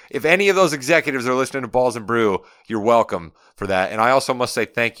teams, if any of those executives are listening to Balls and Brew, you're welcome for that. And I also must say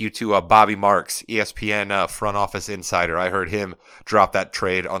thank you to Bobby Marks, ESPN front office insider. I heard him drop that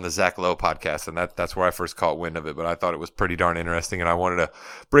trade on the Zach Lowe podcast, and that's where I first caught wind of it. But I thought it was pretty darn interesting, and I wanted to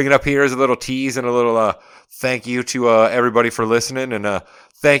bring it up here as a little tease and a little thank you to everybody for listening, and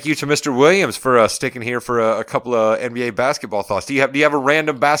thank you to Mr. Williams for sticking here for a couple of NBA basketball thoughts. Do you have a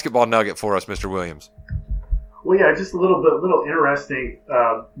random basketball nugget for us, Mr. Williams? Well, yeah, just a little interesting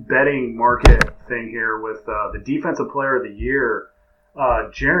betting market thing here with the Defensive Player of the Year.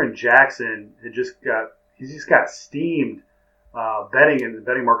 Jaren Jackson just got steamed betting in the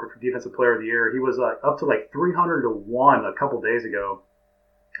betting market for Defensive Player of the Year. He was up to like 300 to 1 a couple days ago,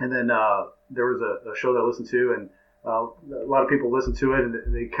 and then there was a show that I listened to, and a lot of people listened to it,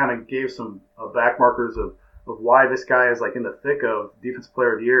 and they kind of gave some back markers of why this guy is like in the thick of Defensive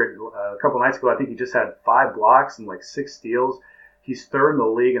Player of the Year. A couple nights ago, I think he just had 5 blocks and like 6 steals. He's 3rd in the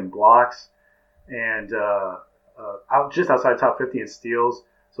league in blocks and just outside top 50 in steals.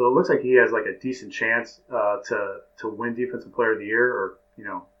 So it looks like he has like a decent chance to win Defensive Player of the Year, or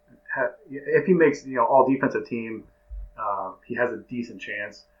if he makes all defensive team, he has a decent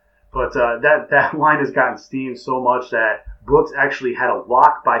chance. But that line has gotten steamed so much that books actually had a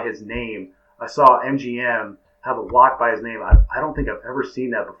lock by his name. I saw MGM have a lock by his name. I don't think I've ever seen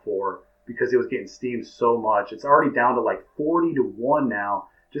that before because it was getting steamed so much. It's already down to like 40 to 1 now,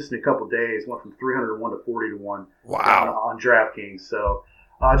 just in a couple days. Went from 300 to 1 to 40 to 1. Wow. On DraftKings. So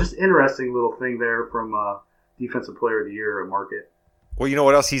just interesting little thing there from Defensive Player of the Year market. Well, you know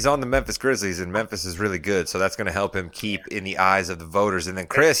what else? He's on the Memphis Grizzlies, and Memphis is really good, so that's going to help him keep in the eyes of the voters. And then,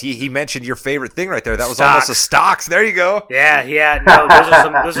 Chris, he mentioned your favorite thing right there. That was almost a stocks. There you go. Yeah. No,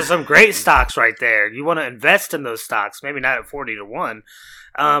 those are some great stocks right there. You want to invest in those stocks, maybe not at 40 to 1.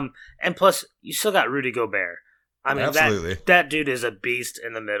 And plus, you still got Rudy Gobert. I mean, absolutely. That dude is a beast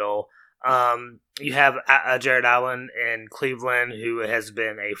in the middle. You have Jared Allen in Cleveland, who has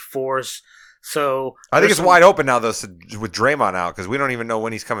been a force. So I think it's wide open now, though, with Draymond out, because we don't even know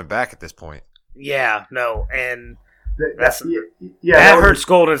when he's coming back at this point. Yeah, no, and that hurts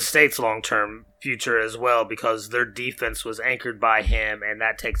Golden State's long-term future as well, because their defense was anchored by him, and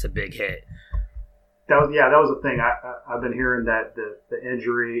that takes a big hit. That was the thing. I've been hearing that the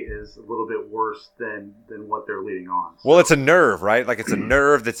injury is a little bit worse than what they're leading on. So. Well, it's a nerve, right? Like it's a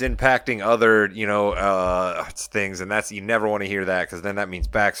nerve that's impacting other, things, and you never want to hear that because then that means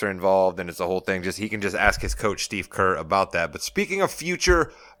backs are involved and it's a whole thing. He can just ask his coach Steve Kerr about that. But speaking of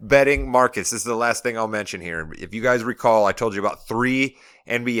future betting markets, this is the last thing I'll mention here. If you guys recall, I told you about 3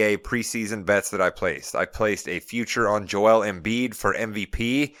 NBA preseason bets that I placed. I placed a future on Joel Embiid for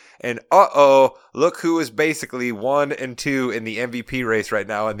MVP, and look who is basically 1 and 2 in the MVP race right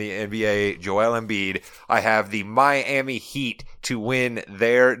now in the NBA, Joel Embiid. I have the Miami Heat to win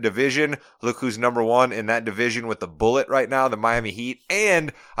their division. Look who's number one in that division with the bullet right now, the Miami Heat.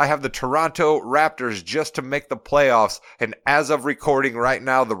 And I have the Toronto Raptors just to make the playoffs. And as of recording right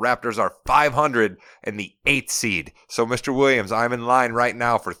now, the Raptors are 500 and the 8th seed. So, Mr. Williams, I'm in line right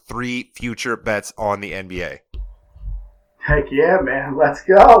now for 3 future bets on the NBA. Heck yeah, man. Let's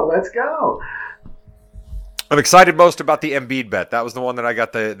go. Let's go. I'm excited most about the Embiid bet. That was the one that I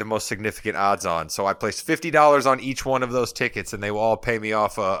got the most significant odds on. So I placed $50 on each one of those tickets, and they will all pay me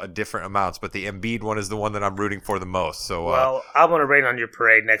off different amounts. But the Embiid one is the one that I'm rooting for the most. So, well, I want to rain on your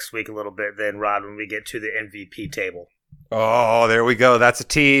parade next week a little bit then, Rod, when we get to the MVP table. Oh, there we go. That's a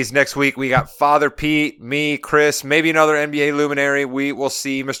tease. Next week, we got Father Pete, me, Chris, maybe another NBA luminary. We will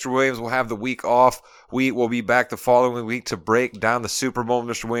see. Mr. Williams will have the week off. We will be back the following week to break down the Super Bowl.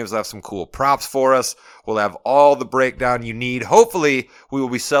 Mr. Williams will have some cool props for us. We'll have all the breakdown you need. Hopefully, we will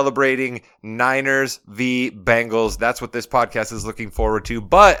be celebrating Niners v. Bengals. That's what this podcast is looking forward to.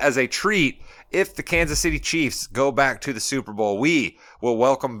 But as a treat, if the Kansas City Chiefs go back to the Super Bowl, we will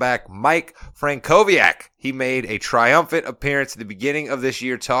welcome back Mike Frankowiak. He made a triumphant appearance at the beginning of this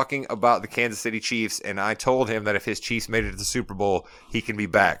year talking about the Kansas City Chiefs, and I told him that if his Chiefs made it to the Super Bowl, he can be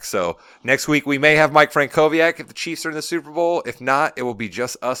back. So next week we may have Mike Frankowiak if the Chiefs are in the Super Bowl. If not, it will be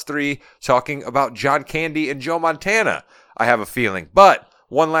just us three talking about John Candy and Joe Montana, I have a feeling. But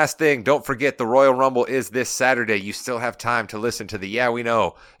one last thing, don't forget the Royal Rumble is this Saturday. You still have time to listen to the Yeah We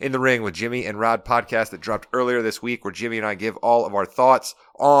Know in the Ring with Jimmy and Rod podcast that dropped earlier this week, where Jimmy and I give all of our thoughts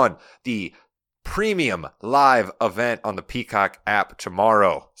on the premium live event on the Peacock app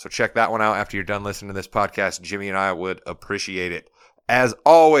tomorrow. So check that one out after you're done listening to this podcast. Jimmy and I would appreciate it. As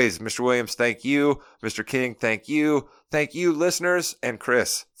always, Mr. Williams, thank you. Mr. King, thank you. Thank you, listeners. And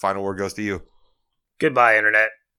Chris, final word goes to you. Goodbye, Internet.